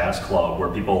 60s jazz club where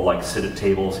people like sit at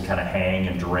tables and kind of hang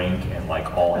and drink and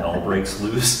like all hell breaks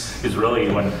loose. Because really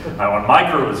when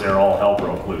my crew was there, all hell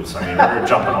broke loose. I mean, we were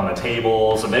jumping on the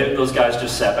tables and those guys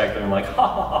just sat back there and like, ha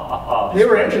ha ha ha ha. They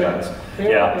were into it.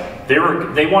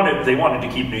 They wanted to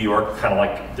keep New York kind of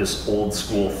like this old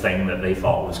school thing that they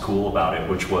thought was cool about it,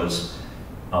 which was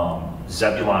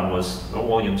Zebulon was a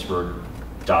Williamsburg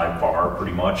dive bar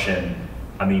pretty much, and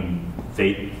I mean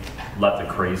they let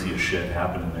the craziest shit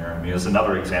happen in there. I mean, it's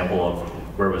another example of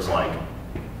where it was like,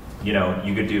 you know,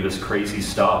 you could do this crazy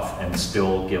stuff and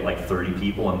still get like 30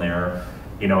 people in there,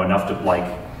 you know, enough to like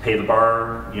pay the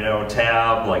bar, you know,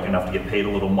 tab, like enough to get paid a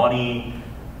little money,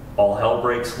 all hell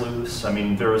breaks loose. I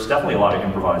mean, there was definitely a lot of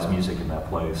improvised music in that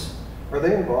place. Are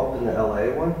they involved in the LA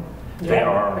one? They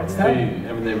are.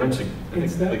 They eventually, I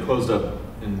think they closed up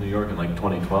in New York in like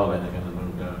 2012, I think, and then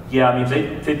moved out. Yeah, I mean,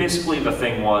 they basically, the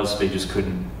thing was they just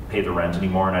couldn't pay the rent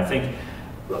anymore. And I think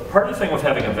part of the thing with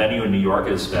having a venue in New York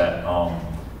is that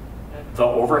the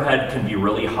overhead can be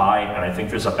really high, and I think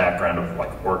there's a background of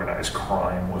like organized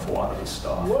crime with a lot of this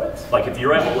stuff. What? Like if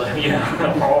you're able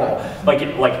to,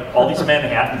 like all these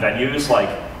Manhattan venues, like,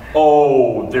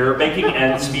 oh, they're making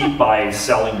ends meet by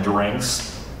selling drinks.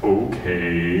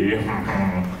 Okay,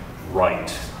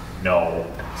 right, no,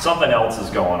 something else is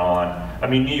going on. I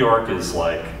mean, New York is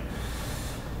like,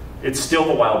 it's still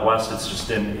the Wild West, it's just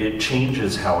it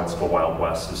changes how it's the Wild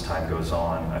West as time goes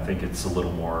on. I think it's a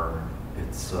little more,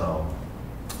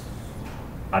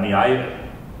 I mean,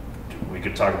 we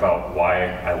could talk about why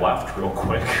I left real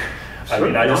quick. I Sure,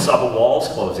 mean, I just yeah. saw the walls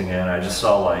closing in. I just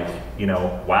saw like, you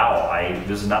know, wow,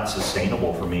 this is not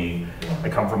sustainable for me. I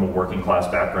come from a working class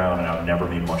background and I've never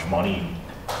made much money.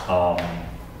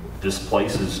 This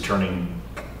place is turning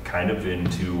kind of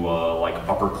into like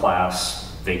upper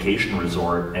class vacation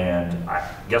resort, and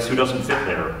guess who doesn't fit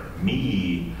there?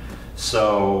 Me.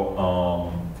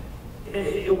 So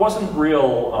it wasn't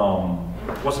real.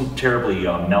 Wasn't terribly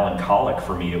melancholic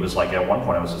for me. It was like at one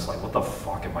point I was just like, what the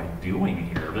fuck am I doing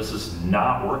here? This is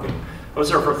not working. I was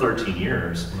there for 13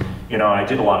 years. You know, I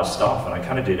did a lot of stuff and I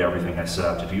kind of did everything I set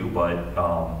out to do, but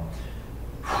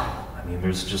I mean,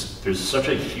 there's such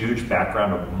a huge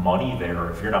background of money there.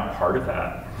 If you're not part of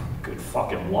that, good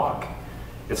fucking luck.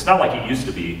 It's not like it used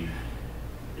to be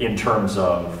in terms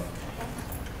of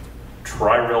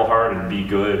try real hard and be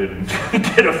good and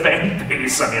get a fan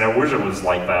base. I mean, I wish it was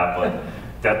like that, but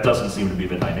that doesn't seem to be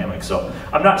the dynamic. So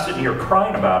I'm not sitting here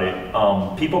crying about it.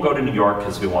 People go to New York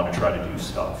because they want to try to do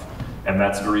stuff. And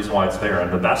that's the reason why it's there.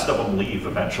 And the best of them leave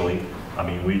eventually. I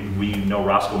mean, we know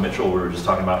Roscoe Mitchell, we were just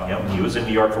talking about him. He was in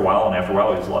New York for a while, and after a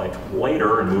while he was like,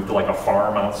 later, and moved to like a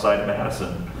farm outside of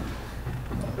Madison.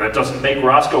 That doesn't make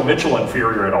Roscoe Mitchell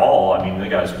inferior at all. I mean, the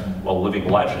guy's a living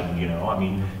legend, you know. I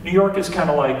mean, New York is kind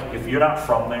of like, if you're not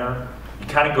from there, you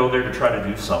kind of go there to try to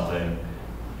do something.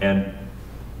 And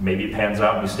maybe it pans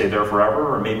out and you stay there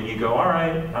forever, or maybe you go, all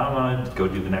right, I'm gonna go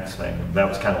do the next thing. And that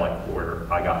was kind of like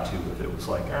where I got to with it. It was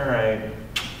like, all right,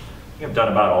 I've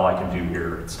done about all I can do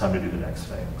here. It's time to do the next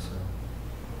thing. So.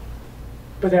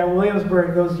 But at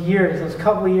Williamsburg, those years, those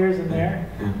couple of years in there,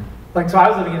 like, so I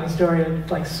was living in Astoria,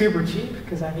 like, super cheap,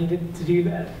 because I needed to do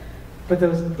that. But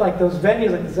those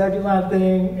venues, like the Zebulon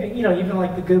thing, and, you know, even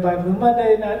like the Goodbye Blue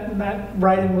Monday, not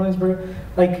right in Williamsburg,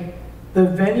 like, the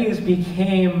venues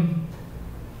became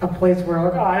a place where,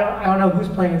 like, oh, I don't know who's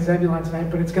playing at Zebulon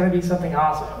tonight, but it's going to be something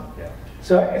awesome.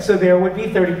 Yeah. So there would be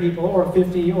 30 people, or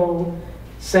 50, or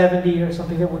 70, or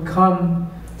something that would come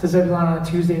to Zebulon on a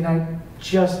Tuesday night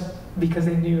just because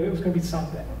they knew it was going to be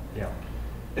something. Yeah.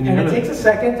 And it takes a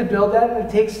second to build that, and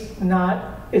it takes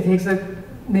a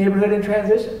neighborhood in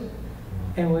transition.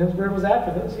 And Williamsburg was that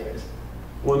for those years.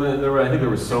 Well, I think there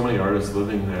were so many artists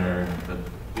living there that,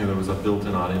 you know, there was a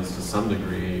built-in audience to some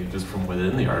degree just from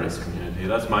within the artist community.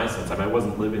 That's my sense. I mean, I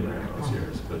wasn't living there in those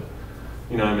years, but,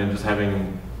 you know, I mean, just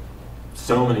having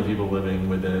so many people living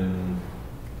within,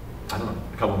 I don't know,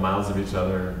 a couple miles of each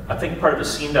other. I think part of the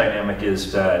scene dynamic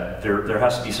is that there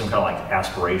has to be some kind of like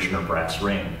aspiration or brass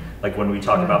ring. Like when we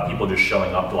talk about people just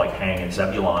showing up to like hang at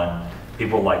Zebulon,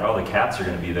 people are like, oh, the Cats are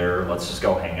going to be there, let's just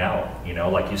go hang out. You know,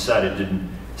 like you said, it didn't,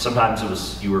 sometimes it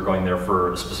was you were going there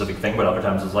for a specific thing, but other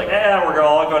times it was like, yeah, we're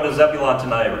all going to Zebulon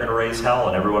tonight, we're going to raise hell,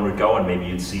 and everyone would go, and maybe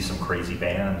you'd see some crazy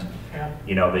band,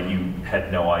 you know, that you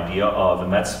had no idea of.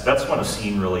 And that's when a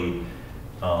scene really,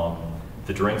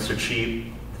 the drinks are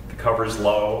cheap, the cover's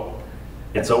low,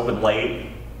 it's open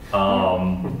late,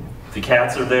 the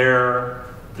Cats are there,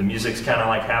 the music's kind of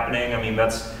like happening. I mean,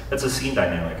 that's a scene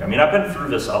dynamic. I mean, I've been through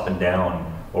this up and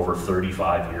down over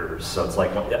 35 years, so it's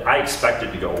like, I expect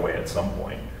it to go away at some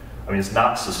point. I mean, it's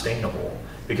not sustainable,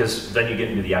 because then you get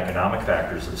into the economic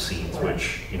factors of scenes,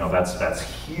 which, you know, that's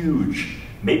huge.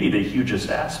 Maybe the hugest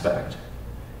aspect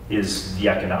is the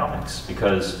economics,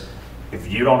 because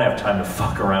if you don't have time to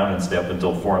fuck around and stay up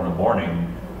until 4 in the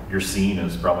morning, your scene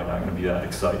is probably not going to be that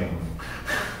exciting.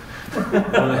 And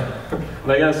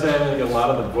I gotta say, I think a lot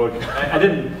of the book, I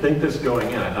didn't think this going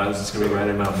in. I thought I was just gonna be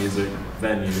writing about music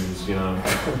venues, you know,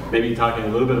 maybe talking a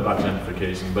little bit about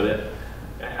gentrification, but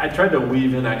I tried to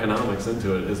weave in economics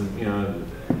into it. Isn't, you know,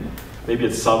 maybe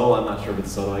it's subtle. I'm not sure if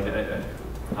it's subtle.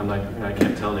 I'm like, you know, I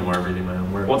can't tell anymore reading my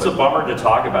own work. Well, it's a bummer to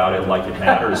talk about it like it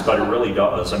matters, but it really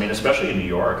does. I mean, especially in New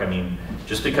York. I mean,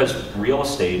 just because real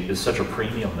estate is such a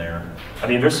premium there. I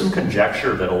mean, there's some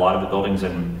conjecture that a lot of the buildings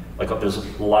in, like, there's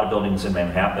a lot of buildings in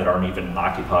Manhattan that aren't even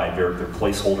occupied. They're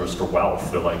placeholders for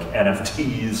wealth. They're like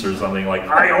NFTs or something. Like,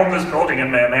 I own this building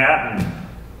in Manhattan.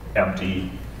 Empty.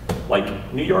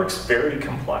 Like, New York's very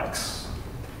complex.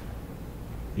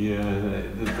 Yeah,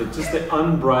 just the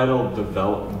unbridled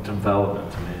development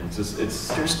to me.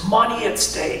 There's money at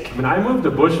stake. I mean, I moved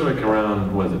to Bushwick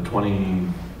around, what was it,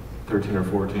 2013 or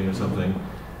 14 or something,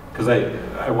 because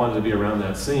I wanted to be around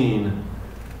that scene.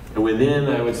 And within,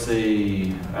 I would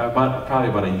say, probably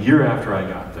about a year after I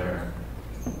got there,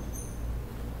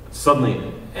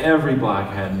 suddenly every block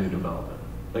had new development.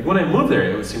 Like when I moved there,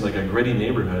 it would seem like a gritty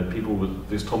neighborhood. People would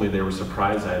just told me they were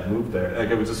surprised I had moved there. Like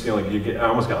it was just, you know, like I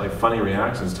almost got like funny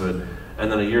reactions to it.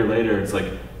 and then a year later, it's like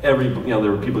there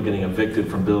were people getting evicted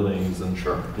from buildings and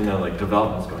like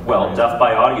developments going. Well, crazy. Death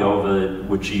by Audio,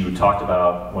 which you talked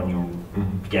about when you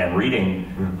began reading,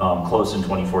 closed in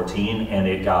 2014, and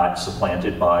it got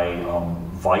supplanted by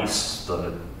Vice,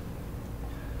 the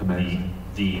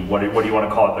what do you want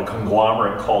to call it? The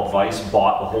conglomerate called Vice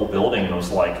bought the whole building and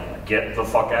was like, get the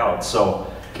fuck out.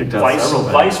 So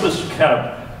Vice was kind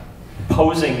of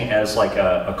posing as like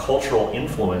a cultural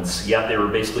influence, yet they were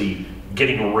basically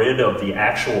getting rid of the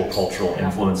actual cultural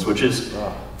influence, which is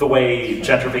the way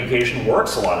gentrification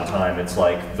works a lot of time. It's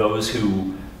like those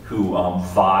who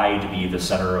vie to be the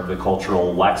center of the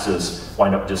cultural lexus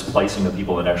wind up displacing the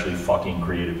people that actually fucking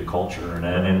created the culture.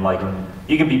 And like,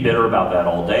 you can be bitter about that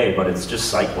all day, but it's just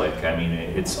cyclic. I mean,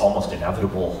 it's almost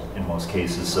inevitable in most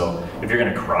cases. So if you're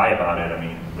gonna cry about it, I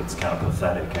mean, it's kind of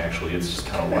pathetic, actually. It's just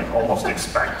kind of like almost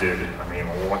expected. I mean,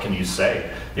 what can you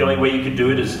say? The only way you could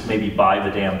do it is maybe buy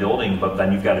the damn building, but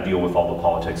then you've got to deal with all the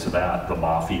politics of that, the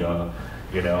mafia,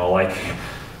 like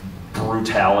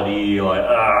brutality,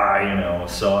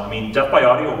 So, I mean, Death by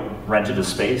Audio rented a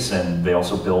space, and they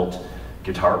also built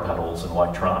guitar pedals and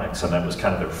electronics, and that was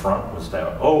kind of their front, was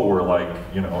that, we're like,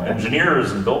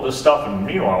 engineers and built this stuff, and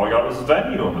meanwhile we got this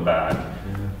venue in the back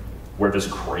where this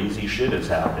crazy shit is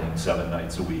happening 7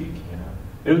 nights a week,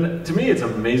 To me, it's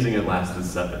amazing it lasted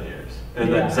 7 years.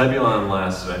 And that Zebulon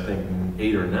lasted, I think,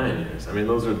 8 or 9 years. I mean,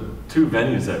 those are 2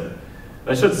 venues that,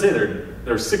 I should say, there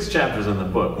are 6 chapters in the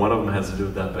book. One of them has to do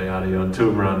with Death by Audio, and 2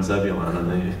 of them are on Zebulon.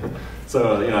 And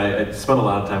so, I spent a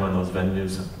lot of time on those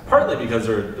venues, partly because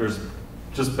there's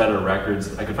just better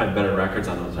records. I could find better records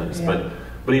on those venues,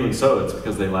 but even so, it's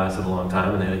because they lasted a long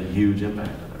time and they had a huge impact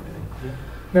on everything. You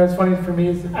know, what's funny for me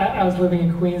is I was living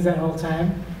in Queens that whole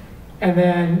time, and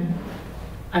then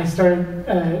I started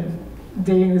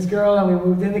dating this girl, and we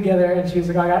moved in together, and she was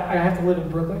like, I have to live in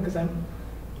Brooklyn because I'm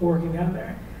working down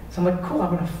there. So I'm like, cool,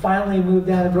 I'm gonna finally move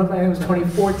down to Brooklyn. I think it was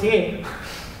 2014.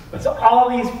 So all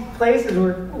these places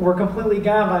were completely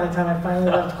gone by the time I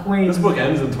finally left Queens. This book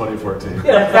ends in 2014.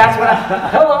 Yeah, that's when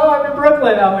hello, I'm in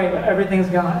Brooklyn. Oh wait, everything's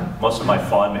gone. Most of my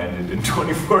fun ended in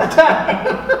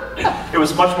 2014. It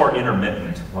was much more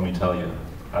intermittent, let me tell you.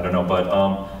 I don't know, but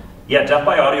Death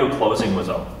by Audio closing was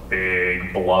a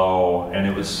big blow, and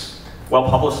it was well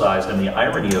publicized, and the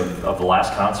irony of the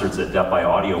last concerts at Death by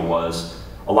Audio was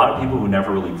a lot of people who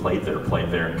never really played there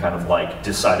and kind of like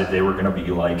decided they were gonna be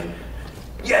like,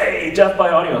 yay, Death by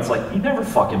Audio. It's like, you never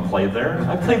fucking played there.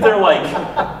 I played there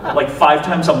like 5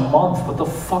 times a month. What the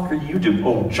fuck are you doing?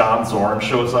 Oh, John Zorn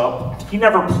shows up. He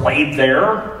never played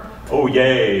there. Oh,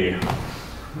 yay.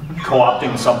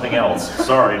 Co-opting something else.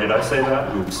 Sorry, did I say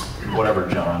that? Oops. Whatever,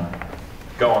 John.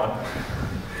 Go on.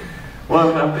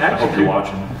 Well, I hope you're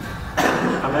watching.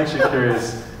 I'm actually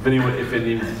curious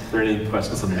if there are any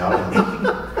questions from the audience.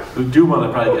 We do want to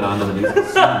probably get on to the music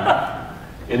scene.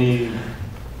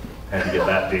 Had to get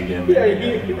that dig in.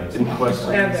 Any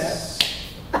questions?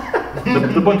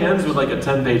 The book ends with like a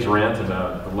 10-page rant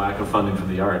about the lack of funding for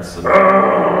the arts.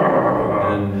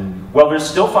 Well, there's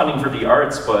still funding for the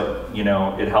arts, but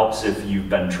it helps if you've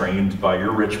been trained by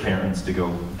your rich parents to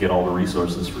go get all the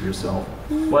resources for yourself.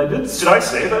 Well, Did I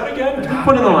say that again? I did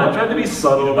put in the line. I tried to be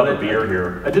subtle, but beer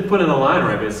here. I did put in a line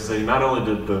where I basically say not only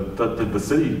did the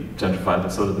city gentrify,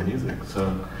 but so did the music.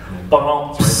 So it's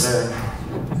right there.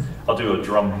 I'll do a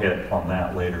drum hit on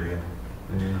that later.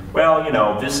 Well,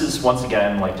 this is once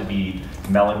again like to be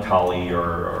melancholy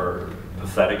or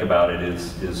pathetic about it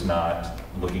is not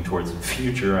looking towards the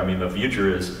future. I mean, the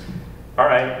future is, all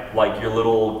right, like your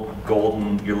little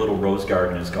rose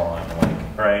garden is gone. Like,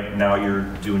 all right, now you're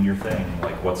doing your thing.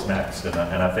 Like, what's next? And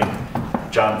I think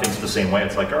John thinks the same way.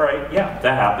 It's like, all right, yeah,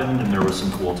 that happened, and there was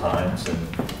some cool times, and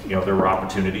there were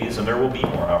opportunities, and there will be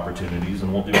more opportunities,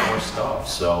 and we'll do more stuff.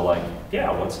 So, like,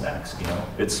 yeah, what's next?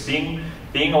 It's being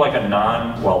like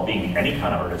being any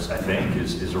kind of artist. I think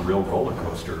is a real roller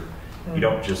coaster. You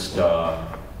don't just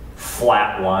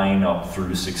flat line up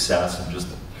through success and just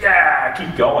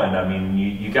keep going. I mean,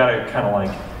 you got to kind of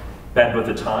like bend with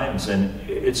the times, and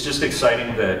it's just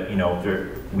exciting that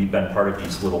we've been part of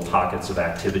these little pockets of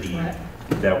activity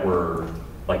that were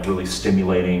like really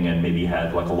stimulating and maybe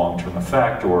had like a long-term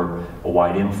effect or a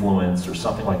wide influence or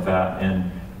something like that, and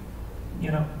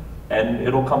and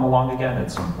it'll come along again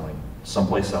at some point,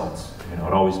 someplace else. It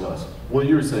always does. Well,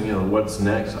 you were saying, what's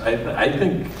next? I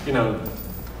think,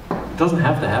 it doesn't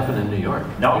have to happen in New York.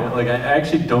 No. I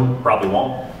actually don't. Probably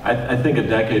won't. I think a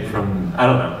decade from, I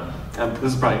don't know.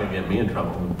 This is probably going to get me in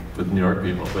trouble with New York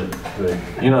people, but,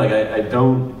 I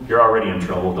don't. You're already in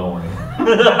trouble, don't worry.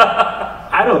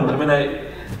 I don't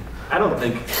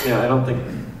think,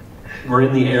 we're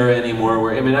in the era anymore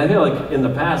where, I mean, I feel like in the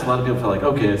past, a lot of people felt like,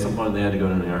 okay, at some point they had to go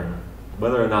to New York.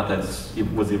 Whether or not that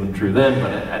was even true then,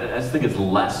 but I just think it's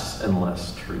less and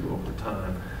less true over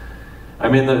time. I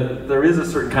mean, there is a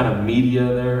certain kind of media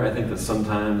there, I think, that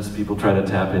sometimes people try to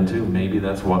tap into. Maybe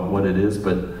that's what it is,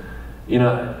 but, you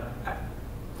know,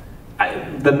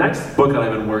 the next book that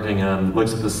I've been working on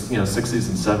looks at this, 60s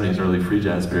and 70s, early free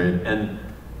jazz period, and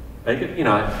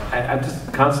I've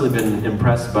just constantly been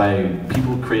impressed by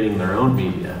people creating their own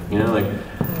media.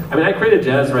 I created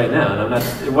jazz right now, and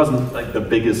it wasn't like the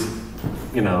biggest,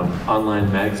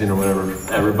 online magazine or whatever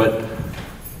ever, but,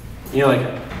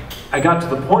 I got to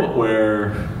the point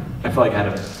where I felt like I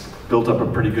had built up a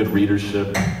pretty good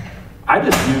readership. I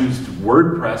just used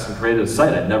WordPress and created a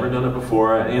site. I'd never done it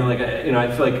before. I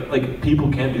feel like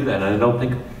people can't do that, and I don't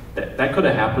think that could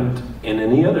have happened in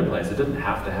any other place. It didn't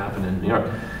have to happen in New York.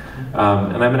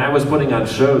 I was putting on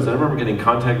shows. I remember getting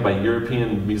contacted by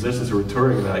European musicians who were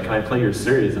touring. They're like, "Can I play your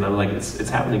series?" And I'm like, "It's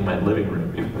happening in my living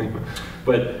room."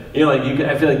 But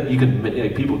I feel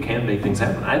like people can make things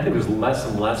happen. I think there's less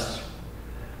and less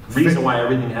reason why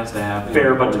everything has to happen.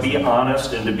 Fair, but to be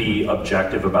honest and to be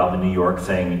objective about the New York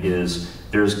thing is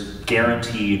there's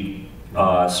guaranteed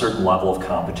a certain level of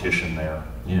competition there.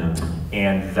 Yeah.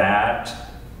 And that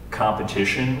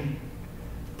competition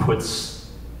puts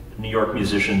New York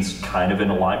musicians kind of in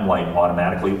a limelight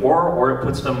automatically, or it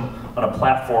puts them on a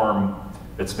platform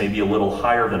that's maybe a little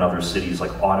higher than other cities,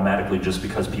 like automatically, just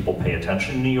because people pay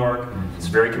attention in New York. It's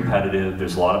very competitive.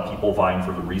 There's a lot of people vying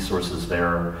for the resources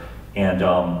there. And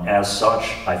as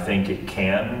such, I think it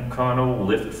can kind of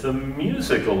lift the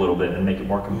music a little bit and make it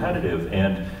more competitive.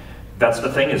 And that's the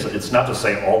thing, is it's not to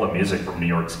say all the music from New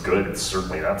York's good. It's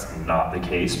certainly, that's not the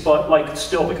case. But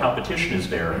still the competition is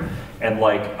there. And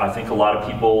I think a lot of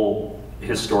people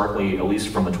historically, at least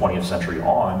from the 20th century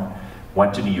on,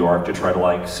 went to New York to try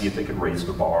to see if they could raise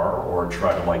the bar, or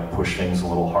try to push things a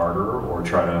little harder, or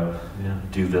try to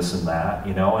do this and that,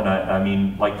 And I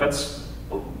mean, that's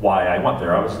why I went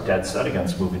there. I was dead set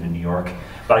against moving to New York,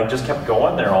 but I just kept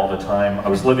going there all the time. I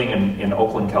was living in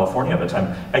Oakland, California at the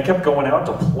time. I kept going out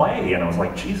to play, and I was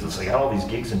like, Jesus, I got all these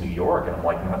gigs in New York, and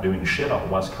I'm not doing shit on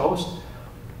the West Coast.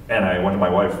 And I went to my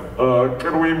wife,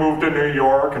 can we move to New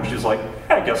York? And she's like,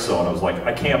 I guess so. And I was like,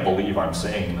 I can't believe I'm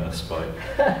saying this, but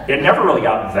it never really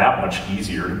got that much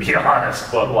easier, to be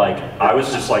honest. But I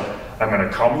was just like, I'm gonna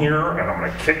come here and I'm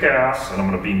gonna kick ass and I'm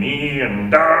gonna be me and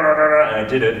da da da da. And I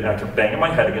did it, and I kept banging my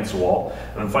head against the wall,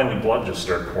 and then finally blood just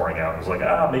started pouring out. I was like,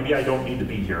 maybe I don't need to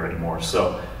be here anymore.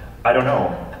 So I don't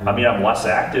know. I mean, I'm less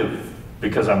active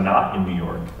because I'm not in New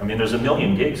York. I mean, there's a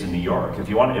million gigs in New York. If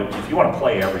you want to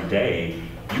play every day,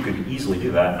 you could easily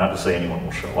do that. Not to say anyone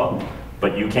will show up,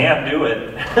 but you can do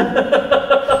it.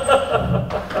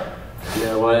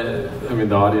 Yeah, well, I mean,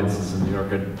 the audiences in New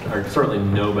York are certainly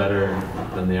no better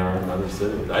than they are in other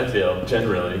cities. I feel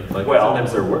generally,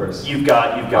 sometimes they're worse. You've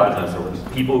got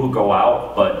people who go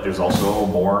out, but there's also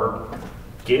more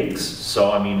gigs.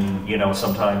 So I mean,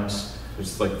 sometimes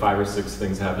there's 5 or 6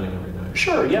 things happening every night.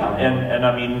 Sure, yeah, and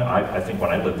I mean, I think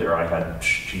when I lived there, I had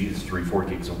 3-4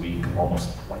 gigs a week, almost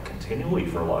continually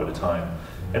for a lot of the time,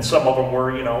 and some of them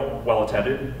were well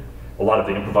attended. A lot of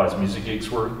the improvised music gigs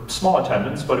were small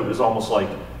attendance, but it was almost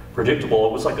predictable.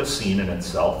 It was like a scene in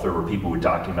itself. There were people who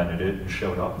documented it and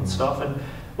showed up and stuff. And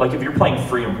if you're playing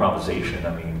free improvisation,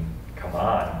 I mean, come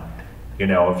on.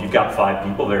 If you've got 5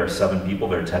 people there, 7 people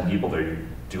there, 10 people there, you're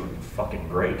doing fucking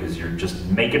great, because you're just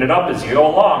making it up as you go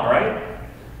along, right?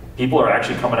 People are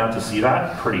actually coming out to see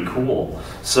that. Pretty cool.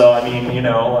 So I mean,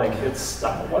 it's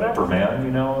whatever,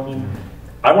 man. I mean.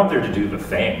 I went there to do the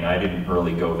thing. I didn't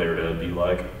really go there to be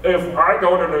like, if I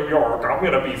go to New York, I'm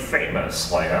gonna be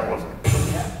famous. I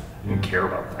didn't care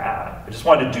about that. I just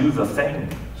wanted to do the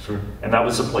thing. Sure. And that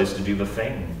was the place to do the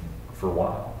thing for a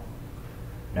while.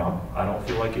 Now, I don't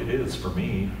feel like it is for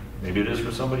me. Maybe it is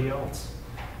for somebody else.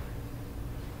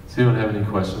 Does anyone have any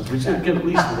questions? We should get at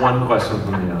least one question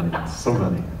from the audience.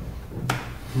 Somebody.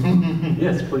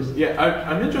 Yes, please. Yeah,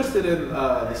 I'm interested in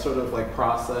the sort of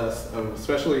process of,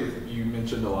 especially you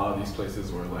mentioned a lot of these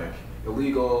places were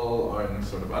illegal or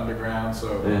sort of underground. So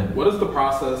what is the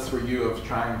process for you of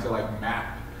trying to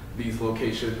map these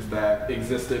locations that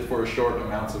existed for short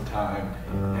amounts of time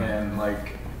and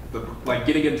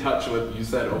getting in touch with, you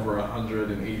said, over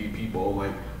 180 people.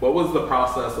 What was the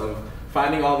process of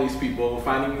finding all these people,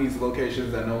 finding these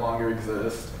locations that no longer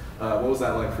exist? What was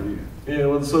that like for you? Yeah,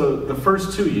 well, so the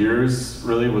first 2 years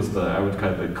really was I would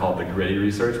kind of call it the gritty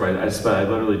research, where I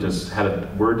literally just had a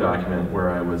Word document where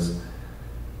I was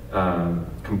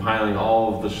compiling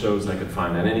all of the shows I could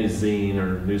find on any zine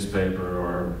or newspaper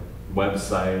or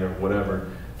website or whatever,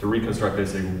 to reconstruct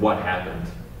basically what happened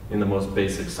in the most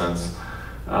basic sense.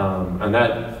 And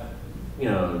that, you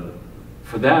know,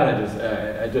 for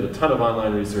that I did a ton of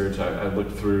online research. I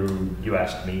looked through. You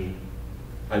asked me.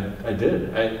 I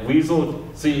did. Weasel,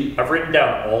 see. I've written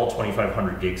down all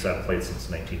 2,500 gigs I've played since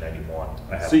 1991.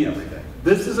 I have everything.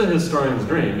 This is a historian's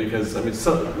dream because, I mean,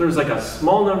 there's like a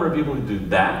small number of people who do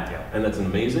that, and that's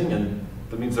amazing, and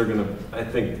that means they're gonna, I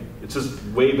think, it's just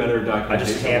way better documentation. I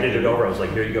just handed it over. I was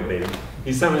like, here you go, baby.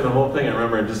 He sent me the whole thing.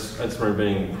 I just remember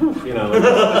being, you know, like,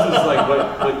 this is like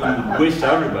what you wish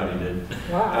everybody did.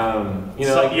 Wow. You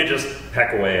know, so like, you just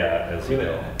peck away at as you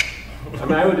know. I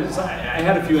mean, I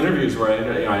had a few interviews where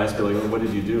I asked people, like, what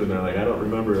did you do? And they're like, I don't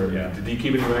remember. Yeah. Did you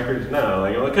keep any records? No.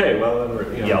 Like, okay, well,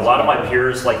 then you know, yeah, a lot of my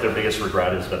peers, like, their biggest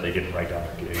regret is that they didn't write down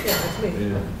their gigs. Yeah, that's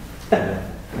me.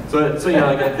 Yeah. So yeah,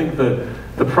 like, I think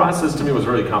the process to me was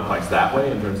really complex that way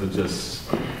in terms of just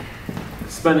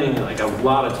spending like a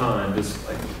lot of time just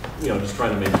like, you know, just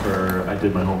trying to make sure I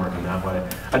did my homework in that way.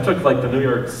 I took like the New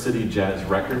York City Jazz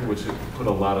Record, which put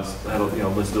a lot of, you know,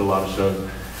 listed a lot of shows.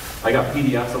 I got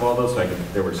PDFs of all those, so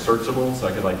they were searchable, so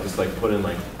I could like just like put in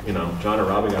like, you know, Jon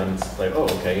Irabagon's like, oh,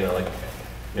 okay, you know,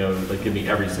 like give me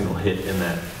every single hit in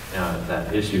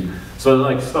that issue. So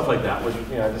like stuff like that, which,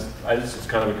 you know, I just was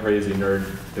kind of a crazy nerd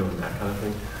doing that kind of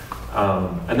thing.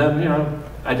 And then, you know,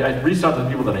 I reached out to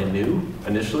people that I knew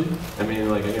initially. I mean,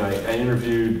 like, you know, I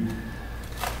interviewed,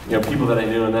 you know, people that I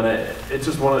knew, and then it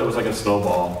was like a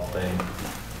snowball thing.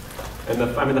 And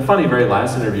the funny very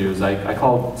last interview is I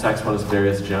called saxophonist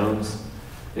Darius Jones,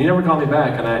 and he never called me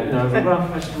back. And I was like, well,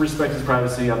 I should respect his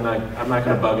privacy. I'm not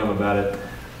going to bug him about it.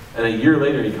 And a year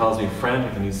later, he calls me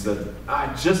frantic, and he said,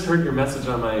 I just heard your message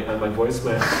on my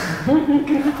voicemail.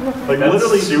 Like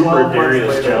literally super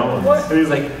Darius Jones. And he's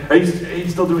like, are you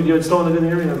still doing? You still want to do the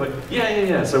interview? And I was like,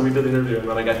 yeah. So we did the interview, and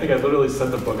then like I think I literally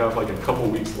sent the book off like a couple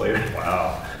weeks later.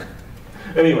 Wow.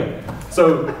 Anyway,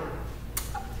 so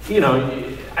you know,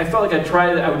 I felt like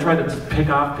I would try to just pick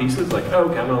off pieces. Like, oh,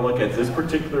 okay, I'm going to look at this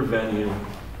particular venue.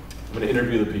 I'm going to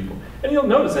interview the people, and you'll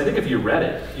notice. I think if you read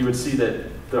it, you would see that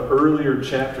the earlier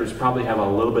chapters probably have a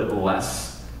little bit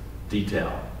less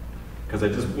detail. Because I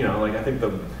just, you know, like I think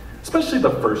especially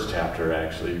the first chapter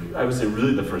actually, I would say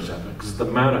really the first chapter, because the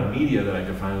amount of media that I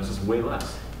could find was just way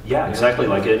less. Yeah, exactly.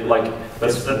 Like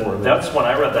that's when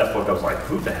I read that book, I was like,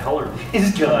 who the hell are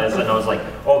these guys? And I was like,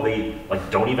 oh, they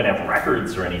like don't even have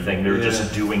records or anything. They're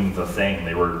just doing the thing.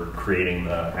 They were creating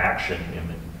the action in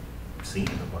the scene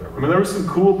or whatever. I mean, there were some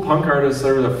cool punk artists.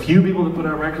 There were a few people that put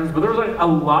out records, but there was like a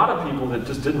lot of people that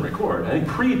just didn't record. I think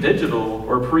pre-digital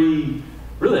or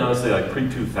really honestly, like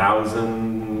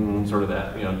pre-2000, sort of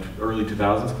that, you know, early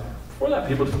 2000s. Before that,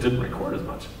 people just didn't record as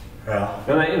much. Yeah.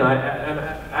 And I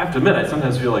have to admit, I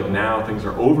sometimes feel like now things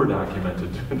are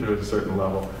over-documented to a certain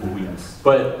level. Ooh, yes.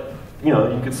 But you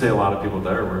know, you could say a lot of people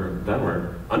there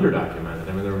were under-documented.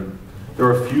 I mean, there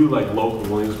were a few like local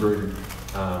Williamsburg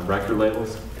record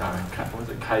labels. Was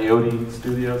it Coyote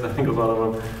Studios? I think was one of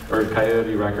them, or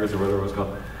Coyote Records, or whatever it was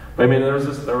called. But I mean, there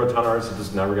were a ton of artists that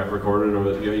just never got recorded,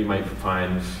 or you know, you might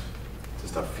find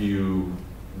just a few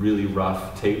really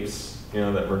rough tapes, you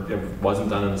know, that wasn't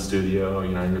done in the studio.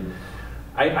 You know,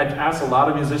 I asked a lot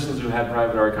of musicians who had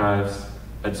private archives.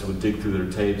 I just would dig through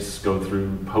their tapes, go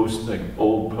through like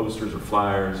old posters or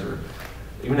flyers, or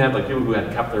even had like people who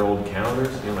had kept their old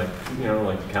calendars, like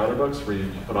calendar books where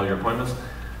you put all your appointments.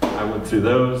 I went through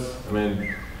those. I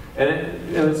mean, and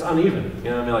it's uneven.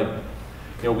 You know, I mean, like,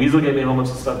 you know, Weasel gave me a whole bunch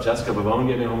of stuff. Cisco Bradley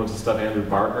gave me a whole bunch of stuff. Andrew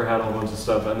Barker had a whole bunch of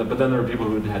stuff. But then there were people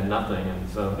who had nothing, and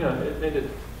so you know,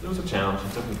 it was a challenge.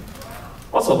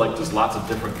 Also, like, just lots of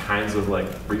different kinds of like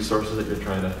resources that you're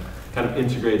trying to kind of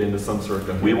integrate into some sort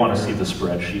of. We want to see the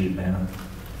spreadsheet, man.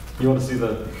 You want to see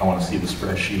the? I want to see the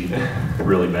spreadsheet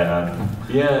really bad.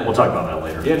 Yeah. We'll talk about that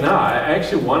later. Yeah, no, I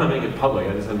actually want to make it public.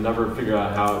 I just have never figured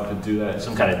out how to do that.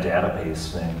 Some kind of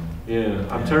database thing. Yeah,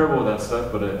 I'm terrible with that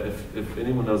stuff, but if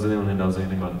anyone knows anyone who knows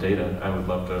anything about data, I would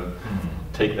love to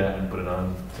take that and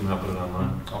somehow put it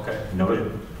online. Okay,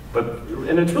 noted.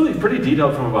 And it's really pretty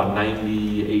detailed from about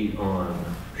 98 on.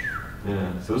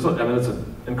 Yeah, so it's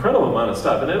an incredible amount of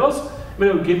stuff, and it also,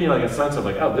 it would give me like a sense of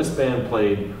like, oh, this band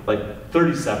played like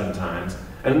 37 times,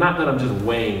 and not that I'm just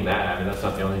weighing that. I mean, that's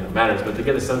not the only thing that matters, but to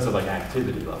get a sense of like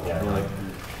activity level. Yeah. You know, like,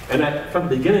 and from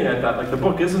the beginning, I thought like the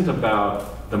book isn't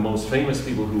about the most famous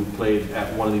people who played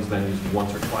at one of these venues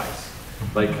once or twice.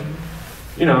 Like,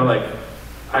 you know, like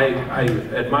I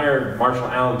admire Marshall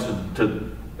Allen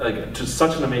to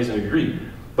such an amazing degree,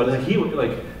 but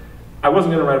I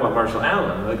wasn't going to write about Marshall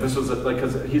Allen. Like, this was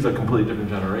because he's a completely different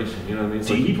generation. You know what I mean?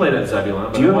 So he played at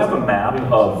Zebulon. Do you have a map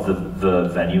of the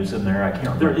venues in there? I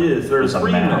can't remember. There's There's a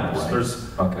three map, maps.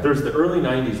 right? There's the early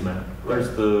 90s map. There's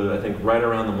the, I think, right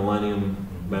around the millennium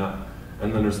map.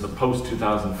 And then there's the post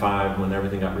 2005 when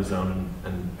everything got rezoned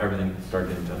and everything started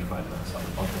getting gentrified.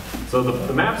 Okay. So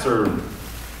the maps are,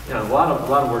 a lot of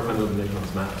work went into making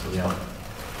those maps. So it's fun.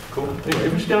 Cool. Anyway,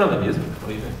 we should get on the music. What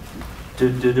do you think?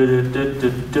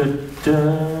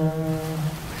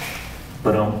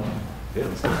 Ba-dum. Yeah,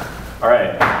 let's do it. All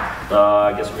right.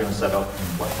 I guess we're gonna set up and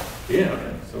play. Yeah,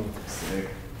 okay. So sick.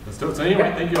 Let's do it. So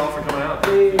anyway, thank you all for coming out.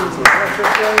 Hey. Sorry,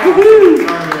 we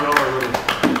went over a little.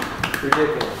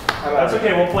 Ridiculous. That's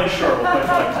okay. We'll play short. We'll play for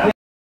like 10.